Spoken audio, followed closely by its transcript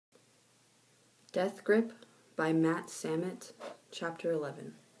Death Grip by Matt Samet, Chapter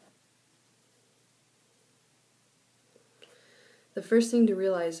 11. The first thing to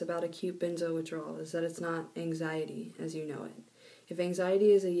realize about acute benzo withdrawal is that it's not anxiety as you know it. If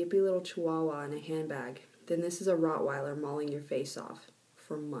anxiety is a yippy little chihuahua in a handbag, then this is a Rottweiler mauling your face off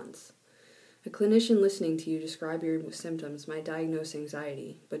for months. A clinician listening to you describe your symptoms might diagnose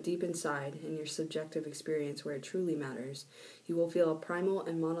anxiety, but deep inside, in your subjective experience where it truly matters, you will feel a primal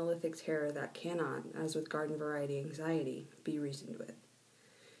and monolithic terror that cannot, as with garden variety anxiety, be reasoned with.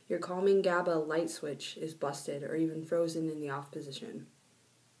 Your calming GABA light switch is busted or even frozen in the off position,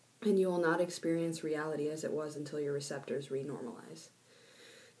 and you will not experience reality as it was until your receptors renormalize.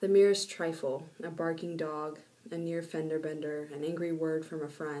 The merest trifle, a barking dog, a near fender bender, an angry word from a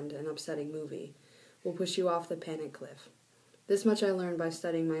friend, an upsetting movie, will push you off the panic cliff. This much I learned by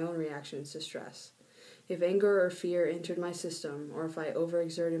studying my own reactions to stress. If anger or fear entered my system, or if I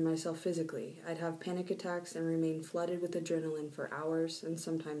overexerted myself physically, I'd have panic attacks and remain flooded with adrenaline for hours and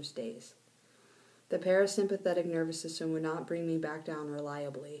sometimes days. The parasympathetic nervous system would not bring me back down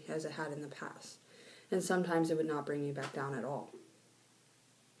reliably, as it had in the past, and sometimes it would not bring me back down at all.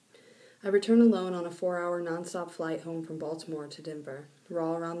 I returned alone on a 4-hour nonstop flight home from Baltimore to Denver,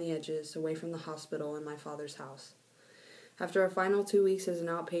 raw around the edges, away from the hospital and my father's house. After a final 2 weeks as an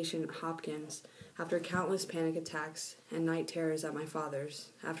outpatient at Hopkins, after countless panic attacks and night terrors at my father's,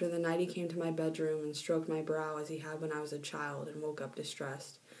 after the night he came to my bedroom and stroked my brow as he had when I was a child and woke up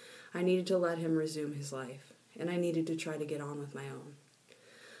distressed, I needed to let him resume his life, and I needed to try to get on with my own.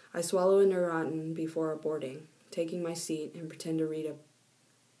 I swallow a Neurontin before boarding, taking my seat and pretend to read a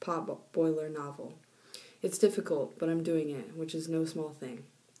pot boiler novel. It's difficult, but I'm doing it, which is no small thing.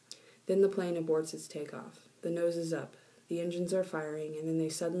 Then the plane aborts its takeoff. The nose is up, the engines are firing, and then they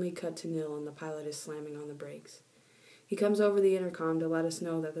suddenly cut to nil and the pilot is slamming on the brakes. He comes over the intercom to let us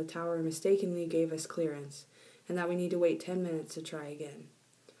know that the tower mistakenly gave us clearance, and that we need to wait 10 minutes to try again.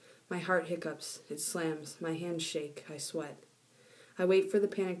 My heart hiccups, it slams, my hands shake, I sweat. I wait for the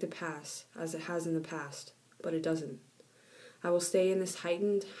panic to pass, as it has in the past, but it doesn't. I will stay in this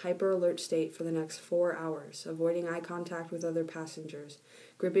heightened, hyper-alert state for the next 4 hours, avoiding eye contact with other passengers,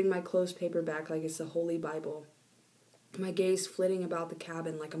 gripping my closed paperback like it's the Holy Bible, my gaze flitting about the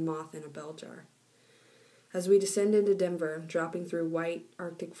cabin like a moth in a bell jar. As we descend into Denver, dropping through white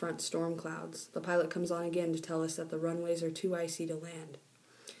Arctic front storm clouds, the pilot comes on again to tell us that the runways are too icy to land.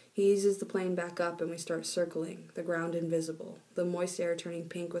 He eases the plane back up and we start circling, the ground invisible, the moist air turning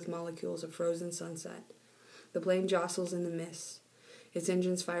pink with molecules of frozen sunset. The plane jostles in the mist, its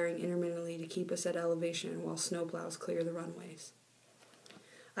engines firing intermittently to keep us at elevation while snowplows clear the runways.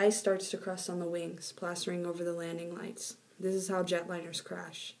 Ice starts to crust on the wings, plastering over the landing lights. This is how jetliners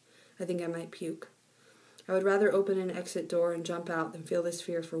crash. I think I might puke. I would rather open an exit door and jump out than feel this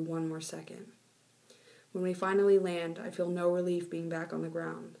fear for one more second. When we finally land, I feel no relief being back on the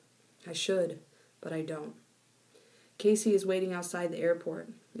ground. I should, but I don't. Casey is waiting outside the airport.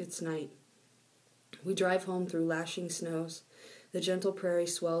 It's night. We drive home through lashing snows. The gentle prairie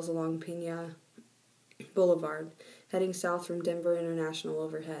swells along Pena Boulevard, heading south from Denver International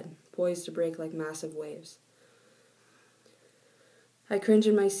overhead, poised to break like massive waves. I cringe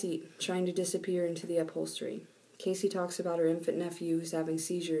in my seat, trying to disappear into the upholstery. Casey talks about her infant nephew who's having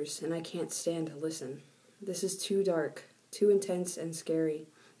seizures, and I can't stand to listen. This is too dark, too intense and scary.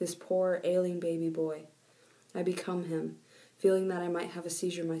 This poor, ailing baby boy. I become him, feeling that I might have a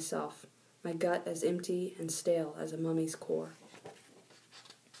seizure myself. My gut as empty and stale as a mummy's core.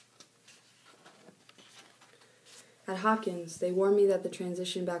 At Hopkins, they warned me that the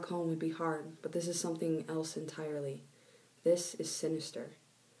transition back home would be hard, but this is something else entirely. This is sinister.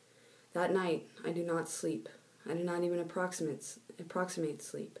 That night, I do not sleep. I do not even approximate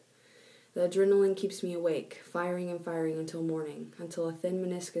sleep. The adrenaline keeps me awake, firing and firing until morning, until a thin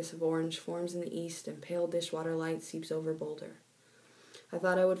meniscus of orange forms in the east and pale dishwater light seeps over Boulder. I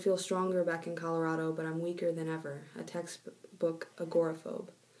thought I would feel stronger back in Colorado, but I'm weaker than ever, a textbook agoraphobe.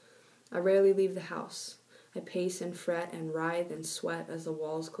 I rarely leave the house. I pace and fret and writhe and sweat as the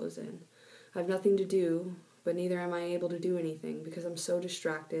walls close in. I have nothing to do, but neither am I able to do anything because I'm so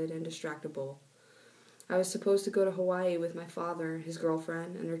distracted and distractible. I was supposed to go to Hawaii with my father, his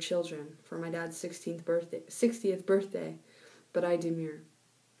girlfriend, and her children for my dad's 60th birthday, but I demur.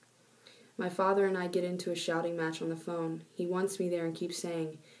 My father and I get into a shouting match on the phone. He wants me there and keeps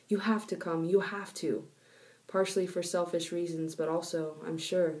saying, "You have to come, you have to." Partially for selfish reasons, but also, I'm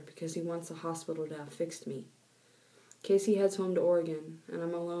sure, because he wants the hospital to have fixed me. Casey heads home to Oregon, and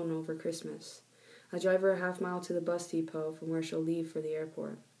I'm alone over Christmas. I drive her a half-mile to the bus depot from where she'll leave for the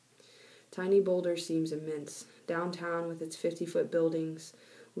airport. Tiny Boulder seems immense, downtown with its 50-foot buildings,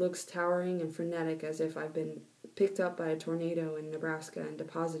 looks towering and frenetic as if I've been picked up by a tornado in Nebraska and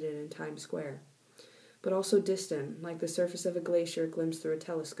deposited in Times Square, but also distant, like the surface of a glacier glimpsed through a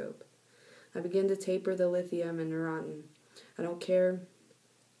telescope. I begin to taper the lithium and neurontin. I don't care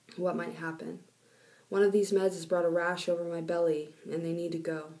what might happen. One of these meds has brought a rash over my belly, and they need to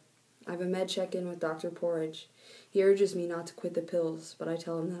go. I have a med check-in with Dr. Porridge. He urges me not to quit the pills, but I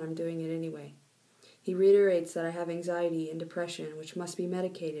tell him that I'm doing it anyway. He reiterates that I have anxiety and depression, which must be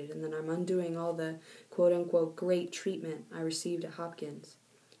medicated, and that I'm undoing all the quote-unquote great treatment I received at Hopkins.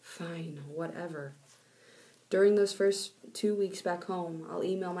 Fine, whatever. During those first 2 weeks back home, I'll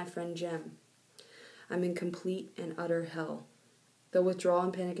email my friend Jem. I'm in complete and utter hell. The withdrawal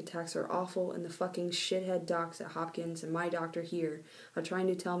and panic attacks are awful, and the fucking shithead docs at Hopkins and my doctor here are trying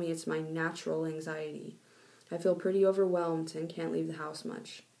to tell me it's my natural anxiety. I feel pretty overwhelmed and can't leave the house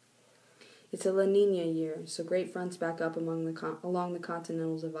much. It's a La Nina year, so great fronts back up along the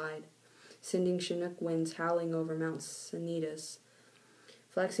Continental Divide, sending Chinook winds howling over Mount Sanitas,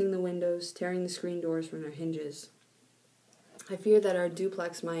 flexing the windows, tearing the screen doors from their hinges. I fear that our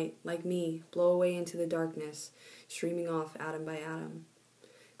duplex might, like me, blow away into the darkness, streaming off atom by atom.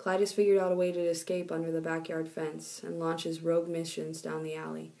 Clyde has figured out a way to escape under the backyard fence and launches rogue missions down the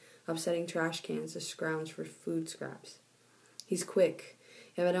alley, upsetting trash cans to scrounge for food scraps. He's quick.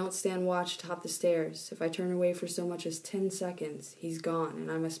 If I don't stand watch atop the stairs, if I turn away for so much as 10 seconds, he's gone, and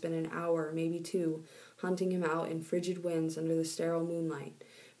I must spend an hour, maybe 2, hunting him out in frigid winds under the sterile moonlight,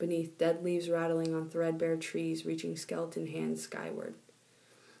 beneath dead leaves rattling on threadbare trees reaching skeleton hands skyward.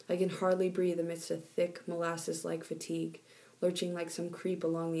 I can hardly breathe amidst a thick, molasses-like fatigue, lurching like some creep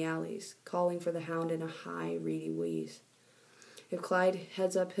along the alleys, calling for the hound in a high, reedy wheeze. If Clyde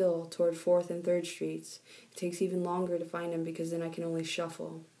heads uphill toward 4th and 3rd Streets, it takes even longer to find him because then I can only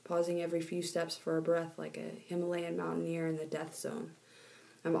shuffle, pausing every few steps for a breath like a Himalayan mountaineer in the death zone.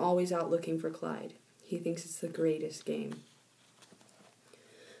 I'm always out looking for Clyde. He thinks it's the greatest game.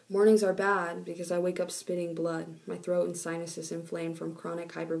 Mornings are bad because I wake up spitting blood, my throat and sinuses inflamed from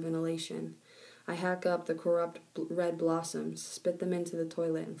chronic hyperventilation. I hack up the corrupt red blossoms, spit them into the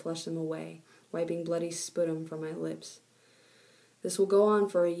toilet, and flush them away, wiping bloody sputum from my lips. This will go on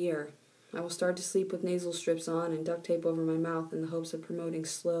for a year. I will start to sleep with nasal strips on and duct tape over my mouth in the hopes of promoting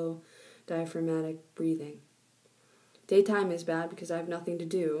slow, diaphragmatic breathing. Daytime is bad because I have nothing to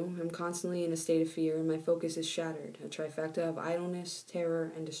do. I'm constantly in a state of fear and my focus is shattered, a trifecta of idleness,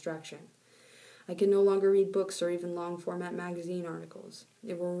 terror, and distraction. I can no longer read books or even long-format magazine articles.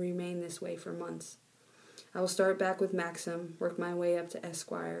 It will remain this way for months. I will start back with Maxim, work my way up to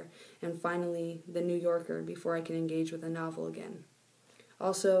Esquire, and finally the New Yorker before I can engage with a novel again.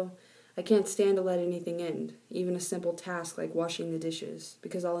 Also, I can't stand to let anything end, even a simple task like washing the dishes,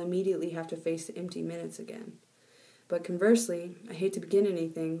 because I'll immediately have to face the empty minutes again. But conversely, I hate to begin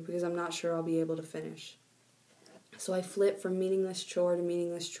anything because I'm not sure I'll be able to finish. So I flip from meaningless chore to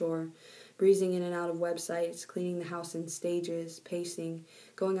meaningless chore, breezing in and out of websites, cleaning the house in stages, pacing,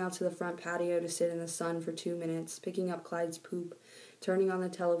 going out to the front patio to sit in the sun for 2 minutes, picking up Clyde's poop, turning on the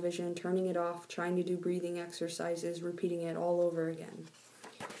television, turning it off, trying to do breathing exercises, repeating it all over again.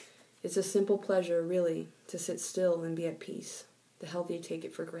 It's a simple pleasure, really, to sit still and be at peace. The healthy take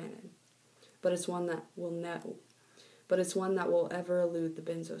it for granted. But it's one that will ever elude the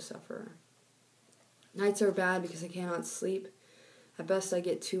benzo sufferer. Nights are bad because I cannot sleep. At best I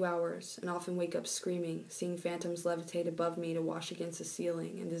get 2 hours, and often wake up screaming, seeing phantoms levitate above me to wash against the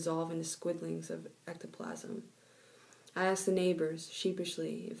ceiling and dissolve into squidlings of ectoplasm. I ask the neighbors,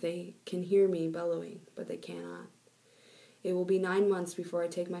 sheepishly, if they can hear me bellowing, but they cannot. It will be 9 months before I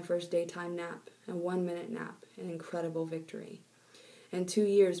take my first daytime nap, a 1-minute nap, an incredible victory, and 2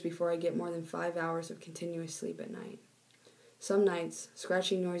 years before I get more than 5 hours of continuous sleep at night. Some nights,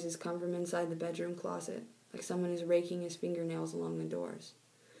 scratching noises come from inside the bedroom closet, like someone is raking his fingernails along the doors.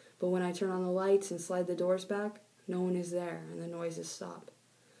 But when I turn on the lights and slide the doors back, no one is there and the noises stop.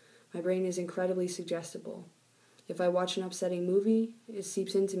 My brain is incredibly suggestible. If I watch an upsetting movie, it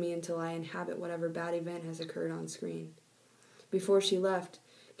seeps into me until I inhabit whatever bad event has occurred on screen. Before she left,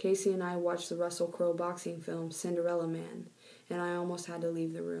 Casey and I watched the Russell Crowe boxing film Cinderella Man, and I almost had to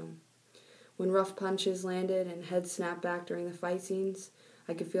leave the room. When rough punches landed and heads snapped back during the fight scenes,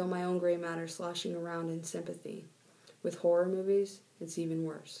 I could feel my own gray matter sloshing around in sympathy. With horror movies, it's even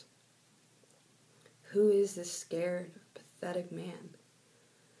worse. Who is this scared, pathetic man?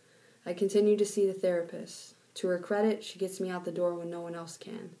 I continue to see the therapist. To her credit, she gets me out the door when no one else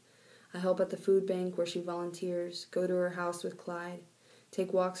can. I help at the food bank where she volunteers, go to her house with Clyde,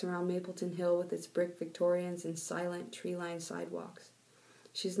 take walks around Mapleton Hill with its brick Victorians and silent, tree-lined sidewalks.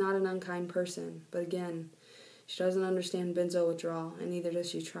 She's not an unkind person, but again, She doesn't understand benzo withdrawal, and neither does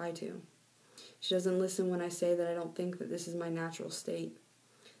she try to. She doesn't listen when I say that I don't think that this is my natural state.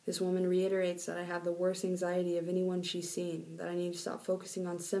 This woman reiterates that I have the worst anxiety of anyone she's seen, that I need to stop focusing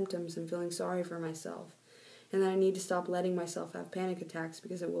on symptoms and feeling sorry for myself, and that I need to stop letting myself have panic attacks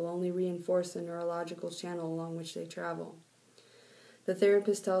because it will only reinforce the neurological channel along which they travel. The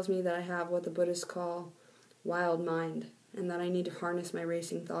therapist tells me that I have what the Buddhists call wild mind, and that I need to harness my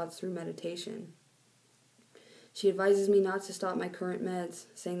racing thoughts through meditation. She advises me not to stop my current meds,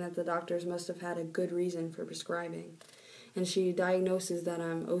 saying that the doctors must have had a good reason for prescribing, and she diagnoses that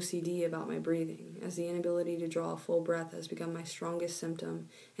I'm OCD about my breathing, as the inability to draw a full breath has become my strongest symptom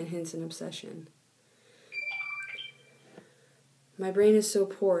and hence an obsession. My brain is so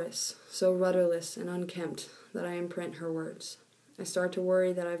porous, so rudderless and unkempt that I imprint her words. I start to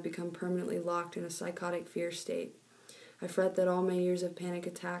worry that I've become permanently locked in a psychotic fear state. I fret that all my years of panic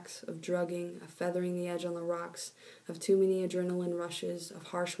attacks, of drugging, of feathering the edge on the rocks, of too many adrenaline rushes, of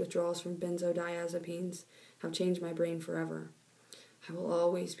harsh withdrawals from benzodiazepines, have changed my brain forever. I will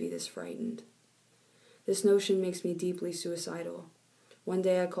always be this frightened. This notion makes me deeply suicidal. One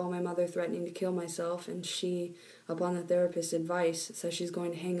day I call my mother threatening to kill myself, and she, upon the therapist's advice, says she's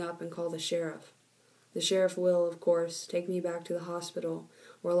going to hang up and call the sheriff. The sheriff will, of course, take me back to the hospital,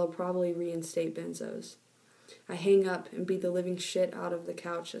 where they'll probably reinstate benzos. I hang up and beat the living shit out of the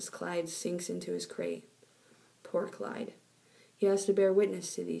couch as Clyde sinks into his crate. Poor Clyde. He has to bear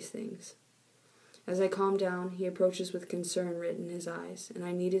witness to these things. As I calm down, he approaches with concern written in his eyes, and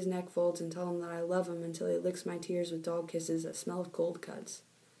I knead his neck folds and tell him that I love him until he licks my tears with dog kisses that smell of cold cuts.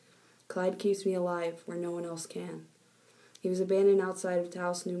 Clyde keeps me alive where no one else can. He was abandoned outside of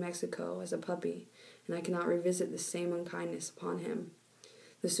Taos, New Mexico, as a puppy, and I cannot revisit the same unkindness upon him.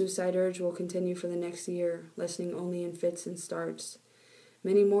 The suicide urge will continue for the next year, lessening only in fits and starts.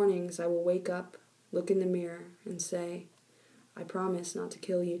 Many mornings I will wake up, look in the mirror, and say, I promise not to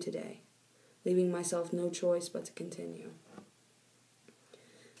kill you today, leaving myself no choice but to continue.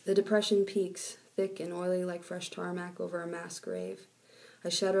 The depression peaks, thick and oily like fresh tarmac over a mass grave. I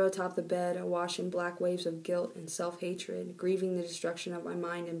shudder atop the bed, awash in black waves of guilt and self-hatred, grieving the destruction of my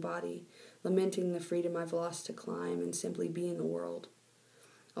mind and body, lamenting the freedom I've lost to climb and simply be in the world.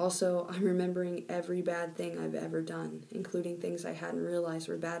 Also, I'm remembering every bad thing I've ever done, including things I hadn't realized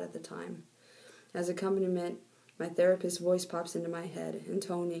were bad at the time. As accompaniment, my therapist's voice pops into my head,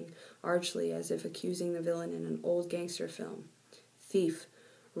 intoning archly as if accusing the villain in an old gangster film. Thief,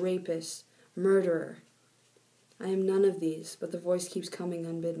 rapist, murderer. I am none of these, but the voice keeps coming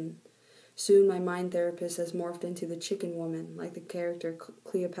unbidden. Soon my mind therapist has morphed into the chicken woman, like the character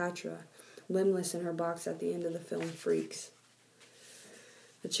Cleopatra, limbless in her box at the end of the film Freaks.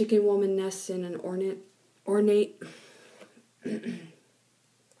 The chicken woman nests in an ornate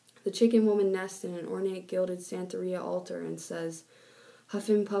gilded Santeria altar and says,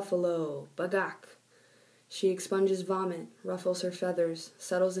 Huffin' Puffalo, Bagak. She expunges vomit, ruffles her feathers,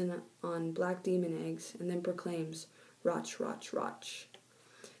 settles in on black demon eggs, and then proclaims, Roch, roch, roch.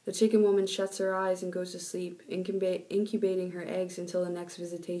 The chicken woman shuts her eyes and goes to sleep, incubating her eggs until the next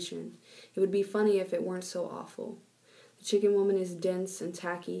visitation. It would be funny if it weren't so awful. The chicken woman is dense and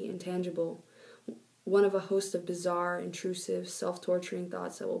tacky and tangible, one of a host of bizarre, intrusive, self-torturing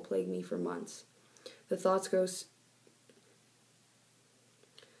thoughts that will plague me for months. The thoughts grow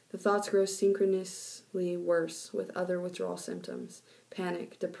synchronously worse with other withdrawal symptoms: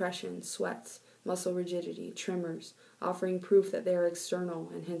 panic, depression, sweats, muscle rigidity, tremors, offering proof that they are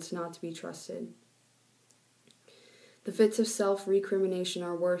external and hence not to be trusted. The fits of self-recrimination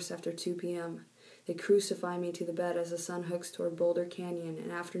are worse after 2 p.m. They crucify me to the bed as the sun hooks toward Boulder Canyon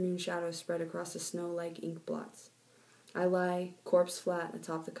and afternoon shadows spread across the snow like ink blots. I lie, corpse flat,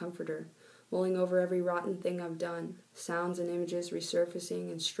 atop the comforter, mulling over every rotten thing I've done, sounds and images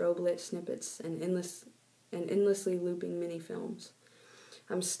resurfacing in strobe-lit snippets and endlessly looping mini-films.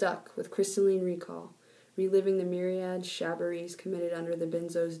 I'm stuck, with crystalline recall, reliving the myriad shabberies committed under the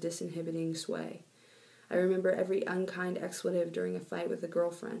benzo's disinhibiting sway. I remember every unkind expletive during a fight with a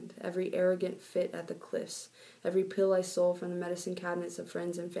girlfriend, every arrogant fit at the cliffs, every pill I stole from the medicine cabinets of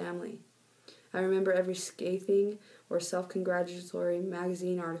friends and family. I remember every scathing or self-congratulatory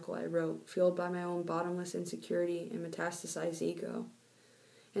magazine article I wrote, fueled by my own bottomless insecurity and metastasized ego.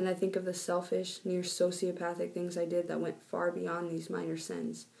 And I think of the selfish, near sociopathic things I did that went far beyond these minor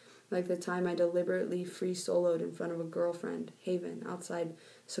sins, like the time I deliberately free-soloed in front of a girlfriend, Haven, outside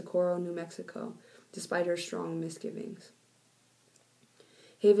Socorro, New Mexico, despite her strong misgivings.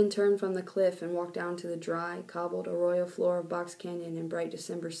 Haven turned from the cliff and walked down to the dry, cobbled arroyo floor of Box Canyon in bright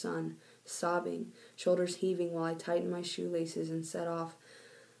December sun, sobbing, shoulders heaving while I tightened my shoelaces and set off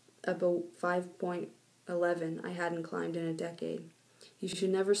up a 5-point 11 I hadn't climbed in a decade. You should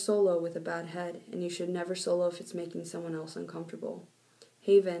never solo with a bad head, and you should never solo if it's making someone else uncomfortable.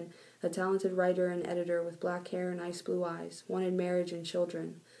 Haven, a talented writer and editor with black hair and ice blue eyes, wanted marriage and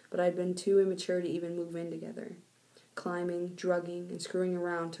children, but I'd been too immature to even move in together. Climbing, drugging, and screwing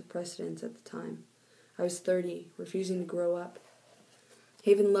around took precedence at the time. I was 30, refusing to grow up.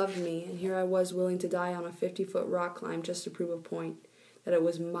 Haven loved me, and here I was willing to die on a 50-foot rock climb just to prove a point, that it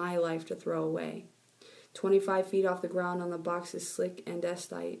was my life to throw away. 25 feet off the ground on the box's slick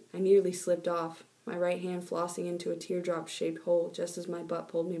andesite, I nearly slipped off, my right hand flossing into a teardrop-shaped hole just as my butt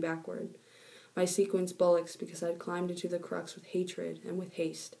pulled me backward. My sequence bullocks because I'd climbed into the crux with hatred and with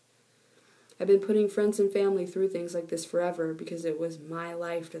haste. I've been putting friends and family through things like this forever because it was my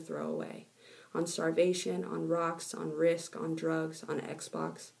life to throw away. On starvation, on rocks, on risk, on drugs, on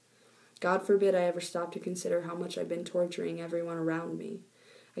Xbox. God forbid I ever stop to consider how much I've been torturing everyone around me.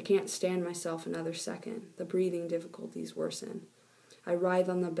 I can't stand myself another second. The breathing difficulties worsen. I writhe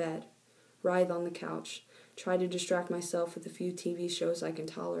on the bed, writhe on the couch, try to distract myself with the few TV shows I can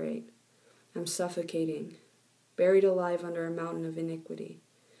tolerate. I'm suffocating, buried alive under a mountain of iniquity.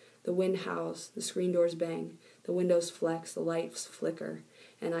 The wind howls, the screen doors bang, the windows flex, the lights flicker,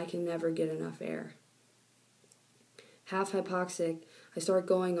 and I can never get enough air. Half hypoxic, I start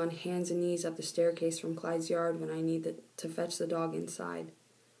going on hands and knees up the staircase from Clyde's yard when I need to fetch the dog inside.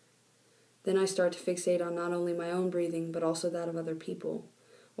 Then I start to fixate on not only my own breathing, but also that of other people.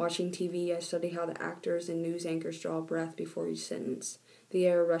 Watching TV, I study how the actors and news anchors draw a breath before each sentence. The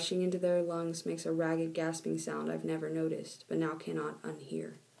air rushing into their lungs makes a ragged gasping sound I've never noticed, but now cannot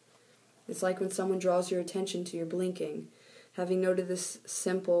unhear. It's like when someone draws your attention to your blinking. Having noted this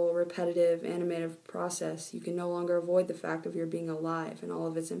simple, repetitive, animative process, you can no longer avoid the fact of your being alive and all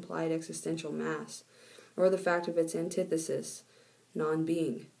of its implied existential mass, or the fact of its antithesis,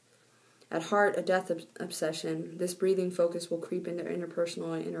 non-being. At heart, a death obsession, this breathing focus will creep into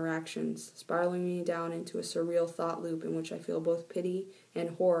interpersonal interactions, spiraling me down into a surreal thought loop in which I feel both pity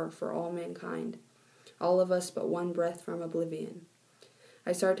and horror for all mankind, all of us but one breath from oblivion.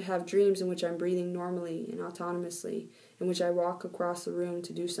 I start to have dreams in which I'm breathing normally and autonomously, in which I walk across the room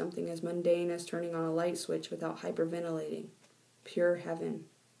to do something as mundane as turning on a light switch without hyperventilating. Pure heaven.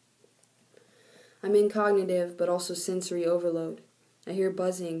 I'm in cognitive but also sensory overload. I hear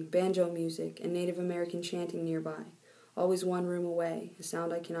buzzing, banjo music, and Native American chanting nearby, always one room away, a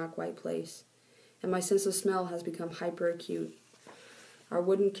sound I cannot quite place. And my sense of smell has become hyperacute. Our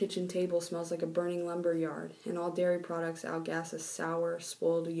wooden kitchen table smells like a burning lumber yard, and all dairy products outgas a sour,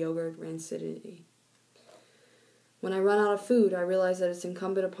 spoiled yogurt rancidity. When I run out of food, I realize that it's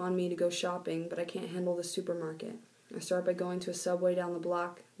incumbent upon me to go shopping, but I can't handle the supermarket. I start by going to a Subway down the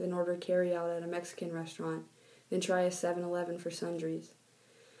block, then order carry-out at a Mexican restaurant, then try a 7-Eleven for sundries.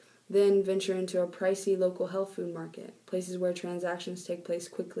 Then venture into a pricey local health food market, places where transactions take place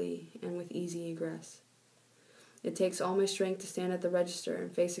quickly and with easy egress. It takes all my strength to stand at the register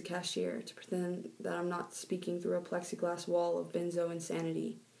and face a cashier, to pretend that I'm not speaking through a plexiglass wall of benzo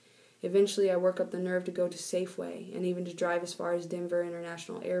insanity. Eventually, I work up the nerve to go to Safeway, and even to drive as far as Denver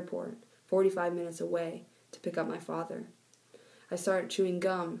International Airport, 45 minutes away, to pick up my father. I start chewing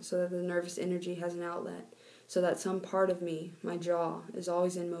gum so that the nervous energy has an outlet, so that some part of me, my jaw, is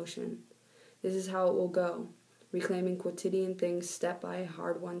always in motion. This is how it will go, reclaiming quotidian things step by a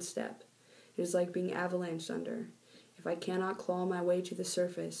hard-won step. It is like being avalanched under. If I cannot claw my way to the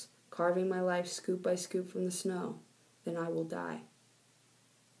surface, carving my life scoop by scoop from the snow, then I will die.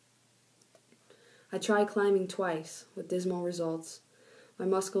 I try climbing twice, with dismal results. My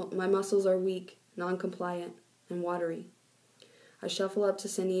muscles are weak, non-compliant, and watery. I shuffle up to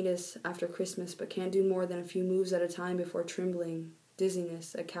Sanitas after Christmas, but can't do more than a few moves at a time before trembling,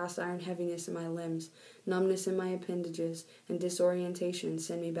 dizziness, a cast-iron heaviness in my limbs, numbness in my appendages, and disorientation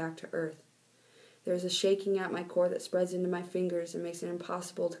send me back to earth. There is a shaking at my core that spreads into my fingers and makes it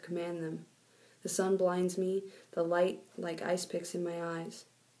impossible to command them. The sun blinds me, the light like ice picks in my eyes.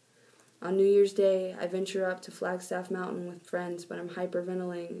 On New Year's Day, I venture up to Flagstaff Mountain with friends, but I'm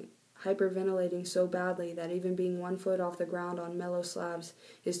hyperventilating so badly that even being 1 foot off the ground on mellow slabs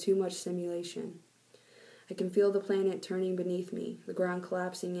is too much stimulation. I can feel the planet turning beneath me, the ground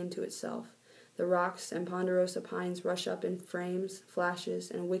collapsing into itself. The rocks and ponderosa pines rush up in frames,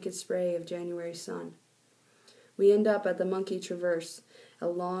 flashes, and a wicked spray of January sun. We end up at the Monkey Traverse, a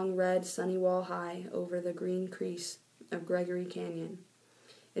long, red, sunny wall high over the green crease of Gregory Canyon.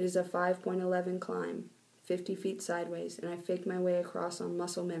 It is a 5.11 climb, 50 feet sideways, and I fake my way across on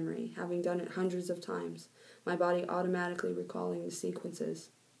muscle memory, having done it hundreds of times, my body automatically recalling the sequences.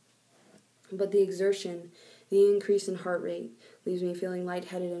 But the exertion, the increase in heart rate, leaves me feeling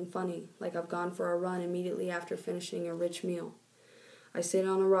lightheaded and funny, like I've gone for a run immediately after finishing a rich meal. I sit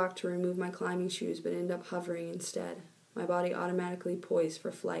on a rock to remove my climbing shoes, but end up hovering instead, my body automatically poised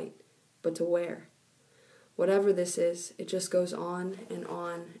for flight. But to where? Whatever this is, it just goes on and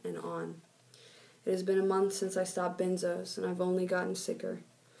on and on. It has been a month since I stopped benzos, and I've only gotten sicker.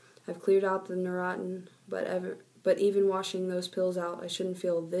 I've cleared out the Neurontin, but even washing those pills out, I shouldn't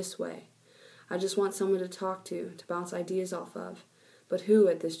feel this way. I just want someone to talk to bounce ideas off of. But who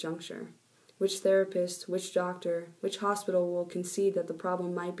at this juncture? Which therapist, which doctor, which hospital will concede that the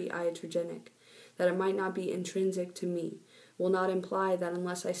problem might be iatrogenic, that it might not be intrinsic to me, will not imply that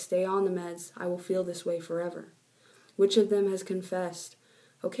unless I stay on the meds, I will feel this way forever? Which of them has confessed,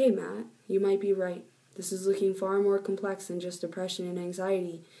 okay, Matt, you might be right. This is looking far more complex than just depression and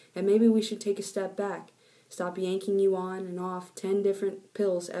anxiety, and maybe we should take a step back, stop yanking you on and off 10 different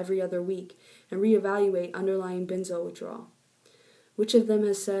pills every other week, and reevaluate underlying benzo withdrawal. Which of them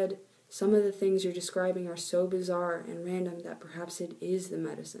has said, some of the things you're describing are so bizarre and random that perhaps it is the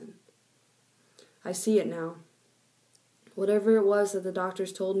medicine? I see it now. Whatever it was that the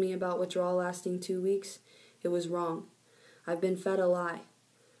doctors told me about withdrawal lasting 2 weeks, it was wrong. I've been fed a lie.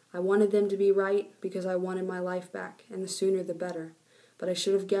 I wanted them to be right because I wanted my life back, and the sooner the better. But I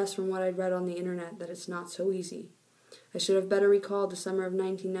should have guessed from what I'd read on the internet that it's not so easy. I should have better recalled the summer of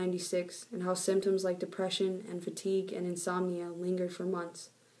 1996 and how symptoms like depression and fatigue and insomnia lingered for months.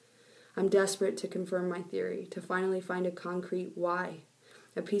 I'm desperate to confirm my theory, to finally find a concrete why,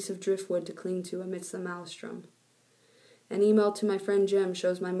 a piece of driftwood to cling to amidst the maelstrom. An email to my friend Jim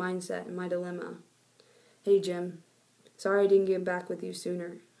shows my mindset and my dilemma. Hey Jim, sorry I didn't get back with you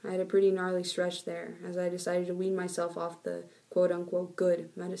sooner. I had a pretty gnarly stretch there, as I decided to wean myself off the quote-unquote good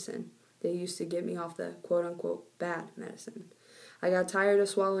medicine. They used to get me off the quote-unquote bad medicine. I got tired of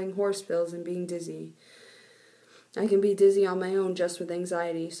swallowing horse pills and being dizzy. I can be dizzy on my own just with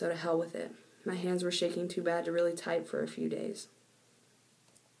anxiety, so to hell with it. My hands were shaking too bad to really type for a few days.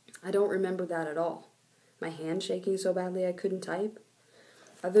 I don't remember that at all. My hand shaking so badly I couldn't type?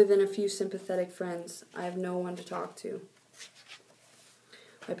 Other than a few sympathetic friends, I have no one to talk to.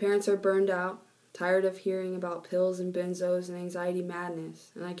 My parents are burned out, tired of hearing about pills and benzos and anxiety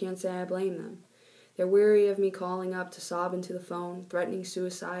madness, and I can't say I blame them. They're weary of me calling up to sob into the phone, threatening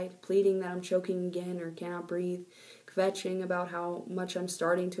suicide, pleading that I'm choking again or cannot breathe, kvetching about how much I'm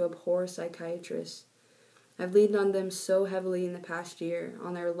starting to abhor psychiatrists. I've leaned on them so heavily in the past year,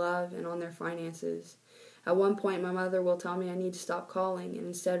 on their love and on their finances. At one point, my mother will tell me I need to stop calling and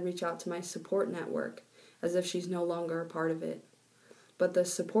instead reach out to my support network, as if she's no longer a part of it. But the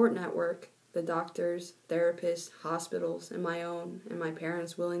support network, the doctors, therapists, hospitals, and my own and my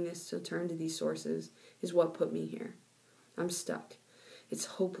parents' willingness to turn to these sources is what put me here. I'm stuck. It's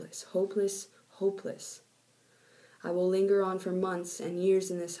hopeless, hopeless, hopeless. I will linger on for months and years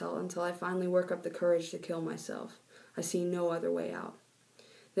in this hell until I finally work up the courage to kill myself. I see no other way out.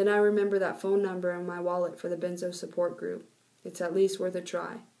 Then I remember that phone number in my wallet for the benzo support group. It's at least worth a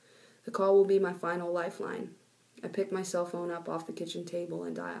try. The call will be my final lifeline. I pick my cell phone up off the kitchen table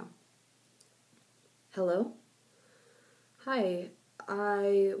and dial. Hello? Hi,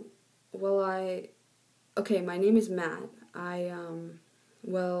 okay, my name is Matt. And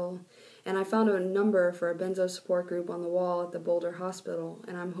I found a number for a benzo support group on the wall at the Boulder Hospital,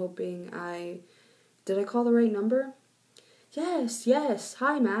 and I'm hoping did I call the right number? Yes.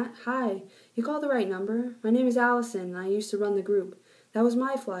 Hi, Matt. Hi. You called the right number. My name is Allison, and I used to run the group. That was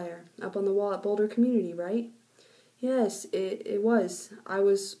my flyer, up on the wall at Boulder Community, right? Yes, it was.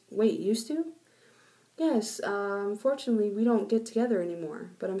 Used to? Yes, unfortunately we don't get together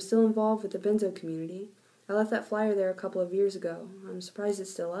anymore, but I'm still involved with the benzo community. I left that flyer there a couple of years ago. I'm surprised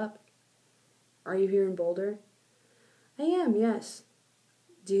it's still up. Are you here in Boulder? I am, yes.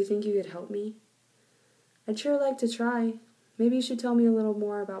 Do you think you could help me? I'd sure like to try. Maybe you should tell me a little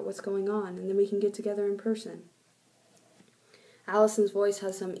more about what's going on, and then we can get together in person. Allison's voice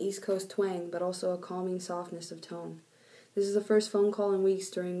has some East Coast twang, but also a calming softness of tone. This is the first phone call in weeks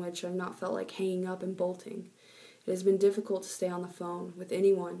during which I've not felt like hanging up and bolting. It has been difficult to stay on the phone with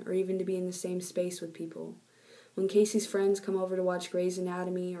anyone or even to be in the same space with people. When Casey's friends come over to watch Grey's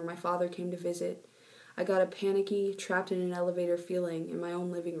Anatomy or my father came to visit, I got a panicky, trapped in an elevator feeling in my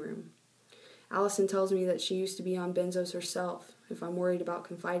own living room. Allison tells me that she used to be on benzos herself if I'm worried about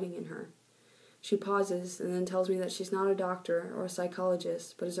confiding in her. She pauses and then tells me that she's not a doctor or a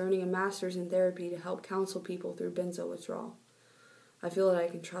psychologist, but is earning a master's in therapy to help counsel people through benzo withdrawal. I feel that I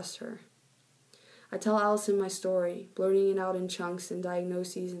can trust her. I tell Allison my story, blurting it out in chunks and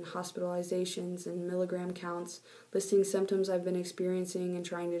diagnoses and hospitalizations and milligram counts, listing symptoms I've been experiencing and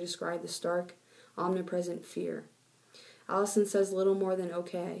trying to describe the stark, omnipresent fear. Allison says little more than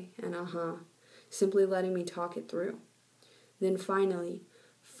okay and simply letting me talk it through. Then finally,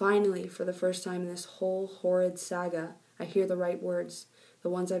 for the first time in this whole horrid saga, I hear the right words, the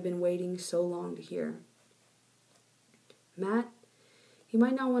ones I've been waiting so long to hear. Matt, you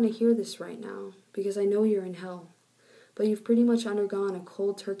might not want to hear this right now, because I know you're in hell, but you've pretty much undergone a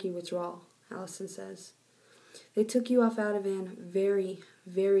cold turkey withdrawal, Allison says. They took you off Ativan very,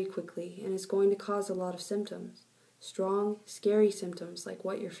 very quickly, and it's going to cause a lot of symptoms. Strong, scary symptoms like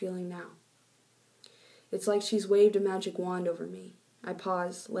what you're feeling now. It's like she's waved a magic wand over me. I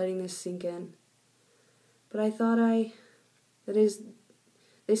pause, letting this sink in. But I thought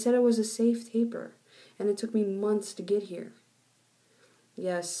they said it was a safe taper, and it took me months to get here.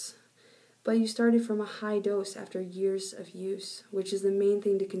 Yes, but you started from a high dose after years of use, which is the main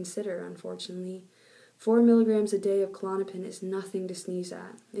thing to consider, unfortunately. 4 milligrams a day of Klonopin is nothing to sneeze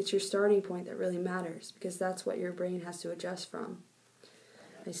at. It's your starting point that really matters, because that's what your brain has to adjust from.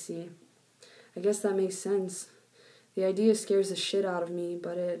 I see. I guess that makes sense. The idea scares the shit out of me,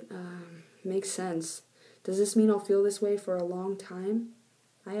 but it makes sense. Does this mean I'll feel this way for a long time?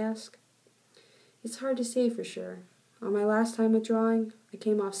 I ask. It's hard to say for sure. On my last time withdrawing, I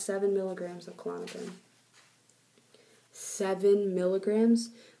came off 7 milligrams of Klonopin. 7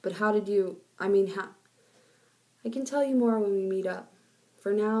 milligrams? But how did you... I can tell you more when we meet up.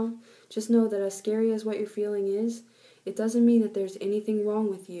 For now, just know that as scary as what you're feeling is, it doesn't mean that there's anything wrong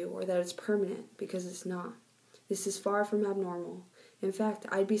with you or that it's permanent, because it's not. This is far from abnormal. In fact,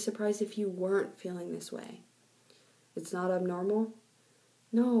 I'd be surprised if you weren't feeling this way. It's not abnormal?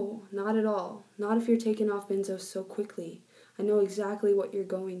 No, not at all. Not if you're taking off benzos so quickly. I know exactly what you're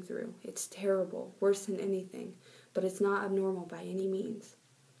going through. It's terrible, worse than anything, but it's not abnormal by any means.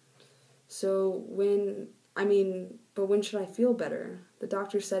 So when should I feel better? The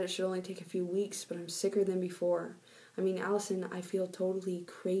doctor said it should only take a few weeks, but I'm sicker than before. Allison, I feel totally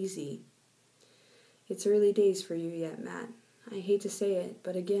crazy. It's early days for you yet, Matt. I hate to say it,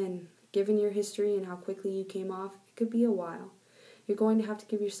 but again, given your history and how quickly you came off, it could be a while. You're going to have to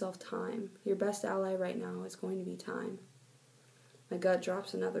give yourself time. Your best ally right now is going to be time. My gut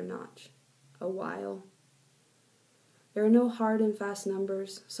drops another notch. A while. There are no hard and fast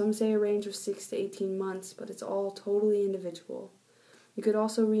numbers. Some say a range of 6 to 18 months, but it's all totally individual. You could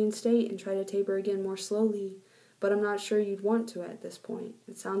also reinstate and try to taper again more slowly, but I'm not sure you'd want to at this point.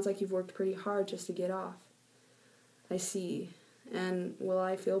 It sounds like you've worked pretty hard just to get off. I see. And will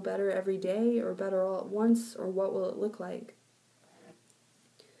I feel better every day, or better all at once, or what will it look like?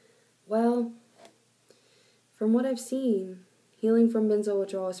 Well, from what I've seen, healing from benzo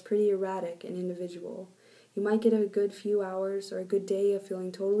withdrawal is pretty erratic and individual. You might get a good few hours or a good day of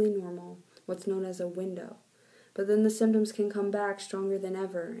feeling totally normal, what's known as a window. But then the symptoms can come back stronger than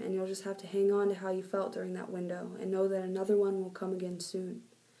ever, and you'll just have to hang on to how you felt during that window and know that another one will come again soon.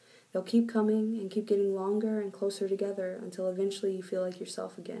 They'll keep coming and keep getting longer and closer together until eventually you feel like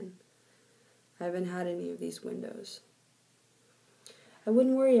yourself again. I haven't had any of these windows. I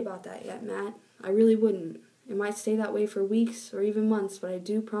wouldn't worry about that yet, Matt. I really wouldn't. It might stay that way for weeks or even months, but I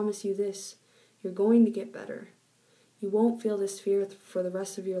do promise you this. You're going to get better. You won't feel this fear for the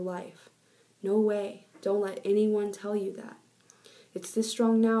rest of your life. No way. Don't let anyone tell you that. It's this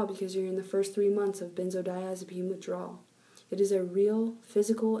strong now because you're in the first 3 months of benzodiazepine withdrawal. It is a real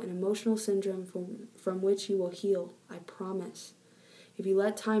physical and emotional syndrome from which you will heal, I promise. If you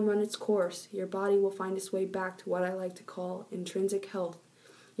let time run its course, your body will find its way back to what I like to call intrinsic health,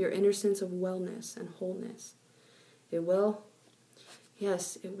 your inner sense of wellness and wholeness. It will?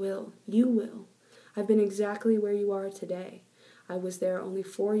 Yes, it will. You will. I've been exactly where you are today. I was there only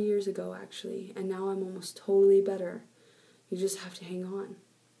 4 years ago, actually, and now I'm almost totally better. You just have to hang on.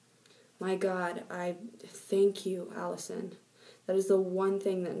 My God, I thank you, Allison. That is the one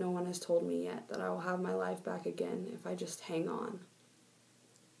thing that no one has told me yet, that I will have my life back again if I just hang on.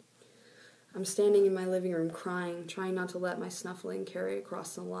 I'm standing in my living room crying, trying not to let my snuffling carry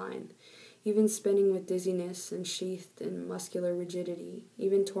across the line. Even spinning with dizziness and sheathed in muscular rigidity,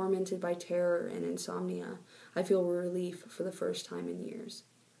 even tormented by terror and insomnia, I feel relief for the first time in years.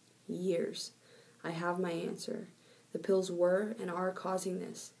 Years. I have my answer. The pills were and are causing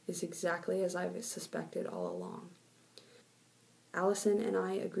this. It's exactly as I've suspected all along. Allison and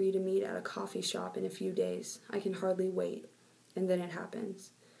I agree to meet at a coffee shop in a few days. I can hardly wait. And then it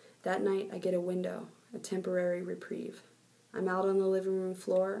happens. That night I get a window, a temporary reprieve. I'm out on the living room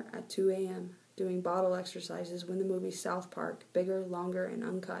floor at 2 a.m. doing bottle exercises when the movie South Park, bigger, longer, and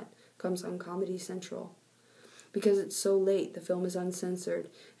uncut, comes on Comedy Central. Because it's so late, the film is uncensored,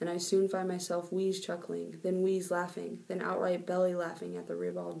 and I soon find myself wheeze chuckling, then wheeze laughing, then outright belly laughing at the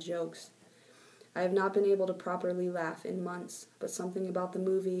ribald jokes. I have not been able to properly laugh in months, but something about the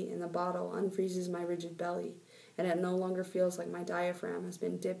movie and the bottle unfreezes my rigid belly, and it no longer feels like my diaphragm has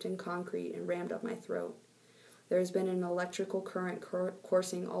been dipped in concrete and rammed up my throat. There has been an electrical current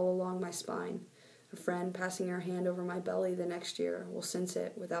coursing all along my spine. A friend passing her hand over my belly the next year will sense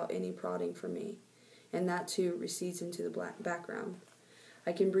it without any prodding from me, and that too recedes into the background.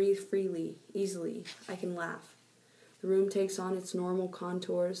 I can breathe freely, easily. I can laugh. The room takes on its normal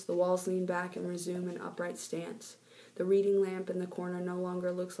contours. The walls lean back and resume an upright stance. The reading lamp in the corner no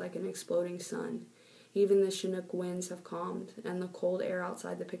longer looks like an exploding sun. Even the Chinook winds have calmed, and the cold air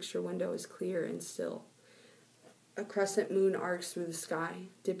outside the picture window is clear and still. A crescent moon arcs through the sky,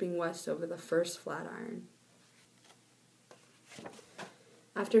 dipping west over the first Flatiron.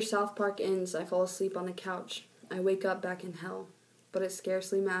 After South Park ends, I fall asleep on the couch. I wake up back in hell, but it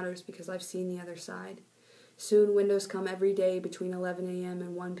scarcely matters because I've seen the other side. Soon windows come every day between 11 a.m.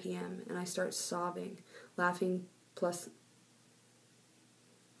 and 1 p.m., and I start sobbing, laughing plus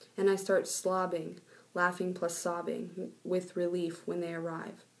sobbing with relief when they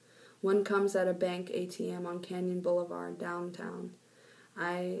arrive. One comes at a bank ATM on Canyon Boulevard, downtown.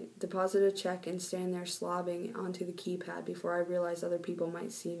 I deposit a check and stand there slobbing onto the keypad before I realize other people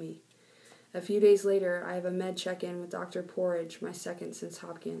might see me. A few days later, I have a med check-in with Dr. Porridge, my second since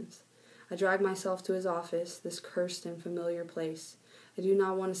Hopkins. I drag myself to his office, this cursed and familiar place. I do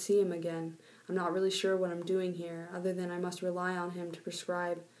not want to see him again. I'm not really sure what I'm doing here, other than I must rely on him to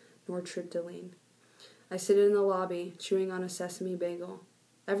prescribe nortriptyline. I sit in the lobby, chewing on a sesame bagel.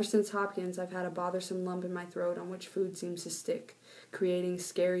 Ever since Hopkins, I've had a bothersome lump in my throat on which food seems to stick, creating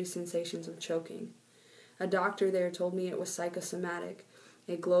scary sensations of choking. A doctor there told me it was psychosomatic,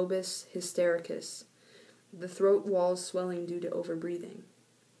 a globus hystericus, the throat walls swelling due to overbreathing.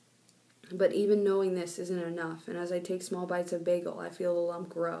 But even knowing this isn't enough, and as I take small bites of bagel, I feel the lump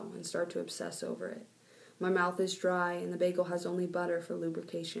grow and start to obsess over it. My mouth is dry, and the bagel has only butter for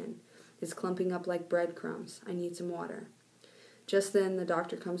lubrication. It's clumping up like breadcrumbs. I need some water. Just then, the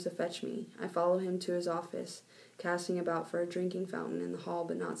doctor comes to fetch me. I follow him to his office, casting about for a drinking fountain in the hall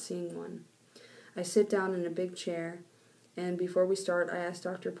but not seeing one. I sit down in a big chair, and before we start, I ask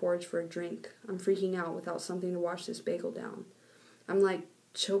Dr. Porridge for a drink. I'm freaking out without something to wash this bagel down. I'm like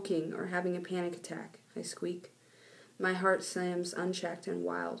choking or having a panic attack, I squeak. My heart slams unchecked and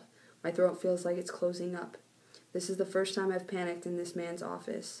wild. My throat feels like it's closing up. This is the first time I've panicked in this man's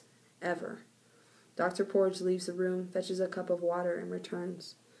office. Ever. Dr. Porridge leaves the room, fetches a cup of water, and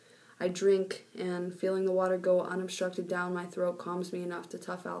returns. I drink, and feeling the water go unobstructed down my throat calms me enough to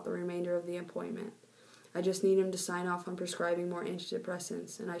tough out the remainder of the appointment. I just need him to sign off on prescribing more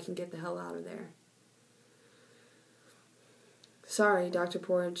antidepressants, and I can get the hell out of there. Sorry, Dr.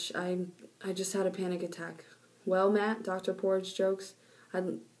 Porridge, I just had a panic attack. Well, Matt, Dr. Porridge jokes,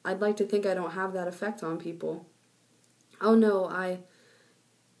 I'd like to think I don't have that effect on people. Oh no,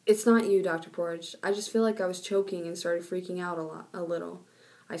 It's not you, Dr. Porridge. I just feel like I was choking and started freaking out a little.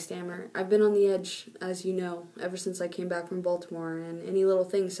 I stammer. I've been on the edge, as you know, ever since I came back from Baltimore, and any little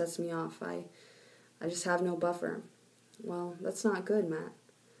thing sets me off. I just have no buffer. Well, that's not good, Matt.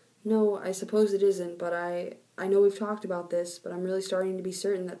 No, I suppose it isn't, but I know we've talked about this, but I'm really starting to be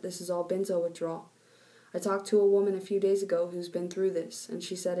certain that this is all benzo withdrawal. I talked to a woman a few days ago who's been through this, and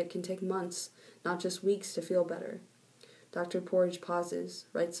she said it can take months, not just weeks, to feel better. Dr. Porridge pauses,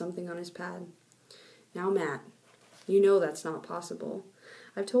 writes something on his pad. Now, Matt, you know that's not possible.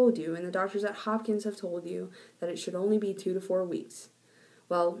 I've told you, and the doctors at Hopkins have told you, that it should only be 2 to 4 weeks.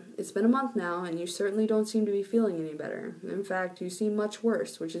 Well, it's been a month now, and you certainly don't seem to be feeling any better. In fact, you seem much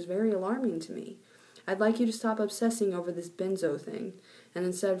worse, which is very alarming to me. I'd like you to stop obsessing over this benzo thing, and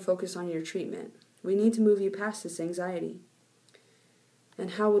instead focus on your treatment. We need to move you past this anxiety.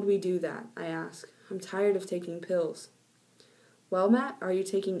 And how would we do that, I ask. I'm tired of taking pills. Well, Matt, are you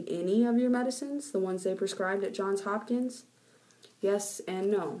taking any of your medicines, the ones they prescribed at Johns Hopkins? Yes and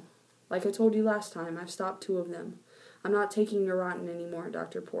no. Like I told you last time, I've stopped 2 of them. I'm not taking Neurontin anymore,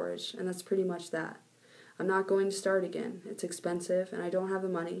 Dr. Porridge, and that's pretty much that. I'm not going to start again. It's expensive, and I don't have the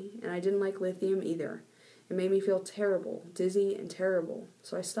money, and I didn't like lithium either. It made me feel terrible, dizzy and terrible,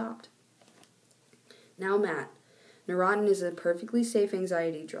 so I stopped. Now, Matt, Neurontin is a perfectly safe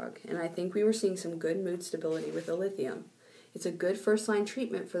anxiety drug, and I think we were seeing some good mood stability with the lithium. It's a good first-line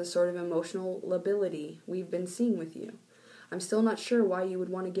treatment for the sort of emotional lability we've been seeing with you. I'm still not sure why you would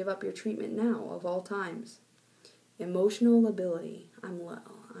want to give up your treatment now, of all times. Emotional lability.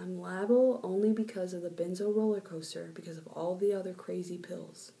 I'm liable only because of the benzo roller coaster, because of all the other crazy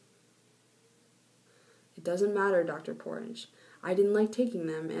pills. It doesn't matter, Dr. Porridge. I didn't like taking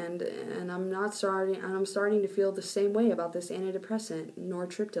them, and I'm starting to feel the same way about this antidepressant,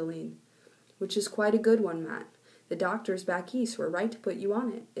 nortriptyline, which is quite a good one, Matt. The doctors back east were right to put you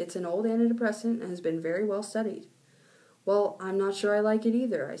on it. It's an old antidepressant and has been very well studied. Well, I'm not sure I like it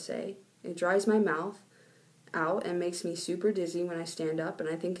either, I say. It dries my mouth out and makes me super dizzy when I stand up, and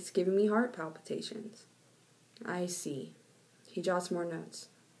I think it's giving me heart palpitations. I see. He jots more notes.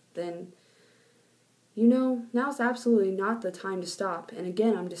 Then, now's absolutely not the time to stop, and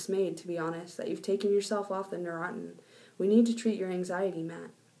again I'm dismayed, to be honest, that you've taken yourself off the Neurontin. We need to treat your anxiety,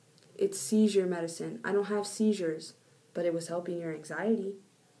 Matt. It's seizure medicine. I don't have seizures, but it was helping your anxiety.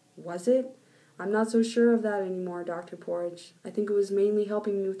 Was it? I'm not so sure of that anymore, Dr. Porridge. I think it was mainly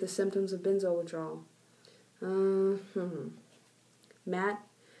helping me with the symptoms of benzo withdrawal. Matt,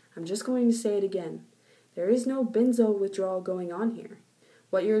 I'm just going to say it again. There is no benzo withdrawal going on here.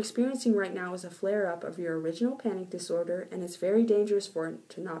 What you're experiencing right now is a flare-up of your original panic disorder, and it's very dangerous for it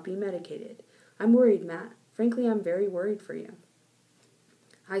to not be medicated. I'm worried, Matt. Frankly, I'm very worried for you.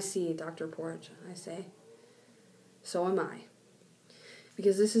 I see, Dr. Porridge, I say. So am I.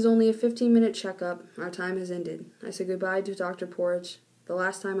 Because this is only a 15-minute checkup, our time has ended. I say goodbye to Dr. Porridge, the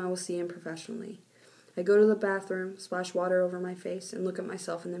last time I will see him professionally. I go to the bathroom, splash water over my face, and look at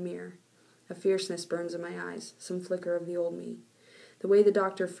myself in the mirror. A fierceness burns in my eyes, some flicker of the old me. The way the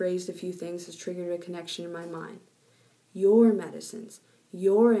doctor phrased a few things has triggered a connection in my mind. Your medicines,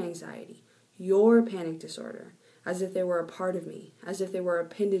 your anxiety, your panic disorder, as if they were a part of me, as if they were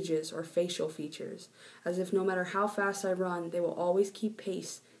appendages or facial features, as if no matter how fast I run, they will always keep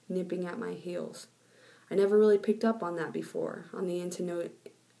pace, nipping at my heels. I never really picked up on that before, on the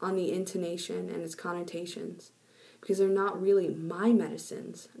intonation and its connotations, because they're not really my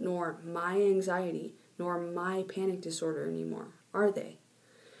medicines, nor my anxiety, nor my panic disorder anymore, are they?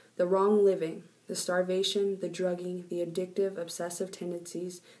 The wrong living, the starvation, the drugging, the addictive, obsessive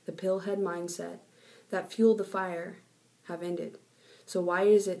tendencies, the pillhead mindset that fueled the fire have ended. So why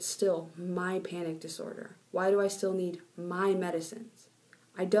is it still my panic disorder? Why do I still need my medicines?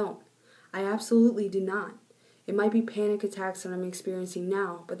 I don't. I absolutely do not. It might be panic attacks that I'm experiencing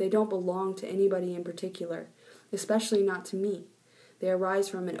now, but they don't belong to anybody in particular, especially not to me. They arise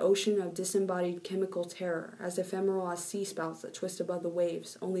from an ocean of disembodied chemical terror, as ephemeral as sea spouts that twist above the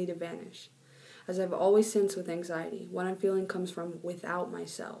waves, only to vanish. As I've always sensed with anxiety, what I'm feeling comes from without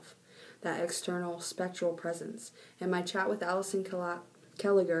myself, that external, spectral presence, and my chat with Allison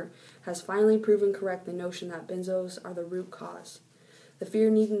Kelliger has finally proven correct the notion that benzos are the root cause. The fear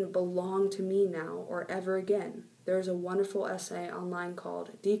needn't belong to me now or ever again. There is a wonderful essay online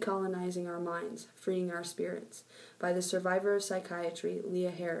called Decolonizing Our Minds, Freeing Our Spirits by the survivor of psychiatry,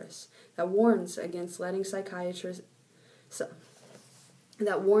 Leah Harris, that warns against letting psychiatric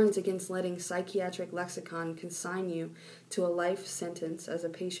lexicon consign you to a life sentence as a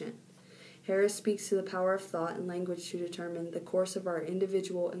patient. Harris speaks to the power of thought and language to determine the course of our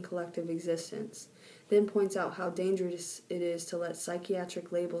individual and collective existence, then points out how dangerous it is to let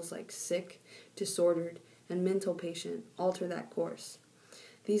psychiatric labels like sick, disordered, and mental patient alter that course.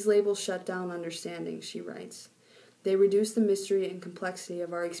 These labels shut down understanding, she writes. They reduce the mystery and complexity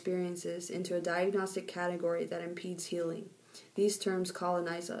of our experiences into a diagnostic category that impedes healing. These terms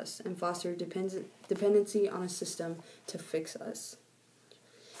colonize us and foster dependency on a system to fix us.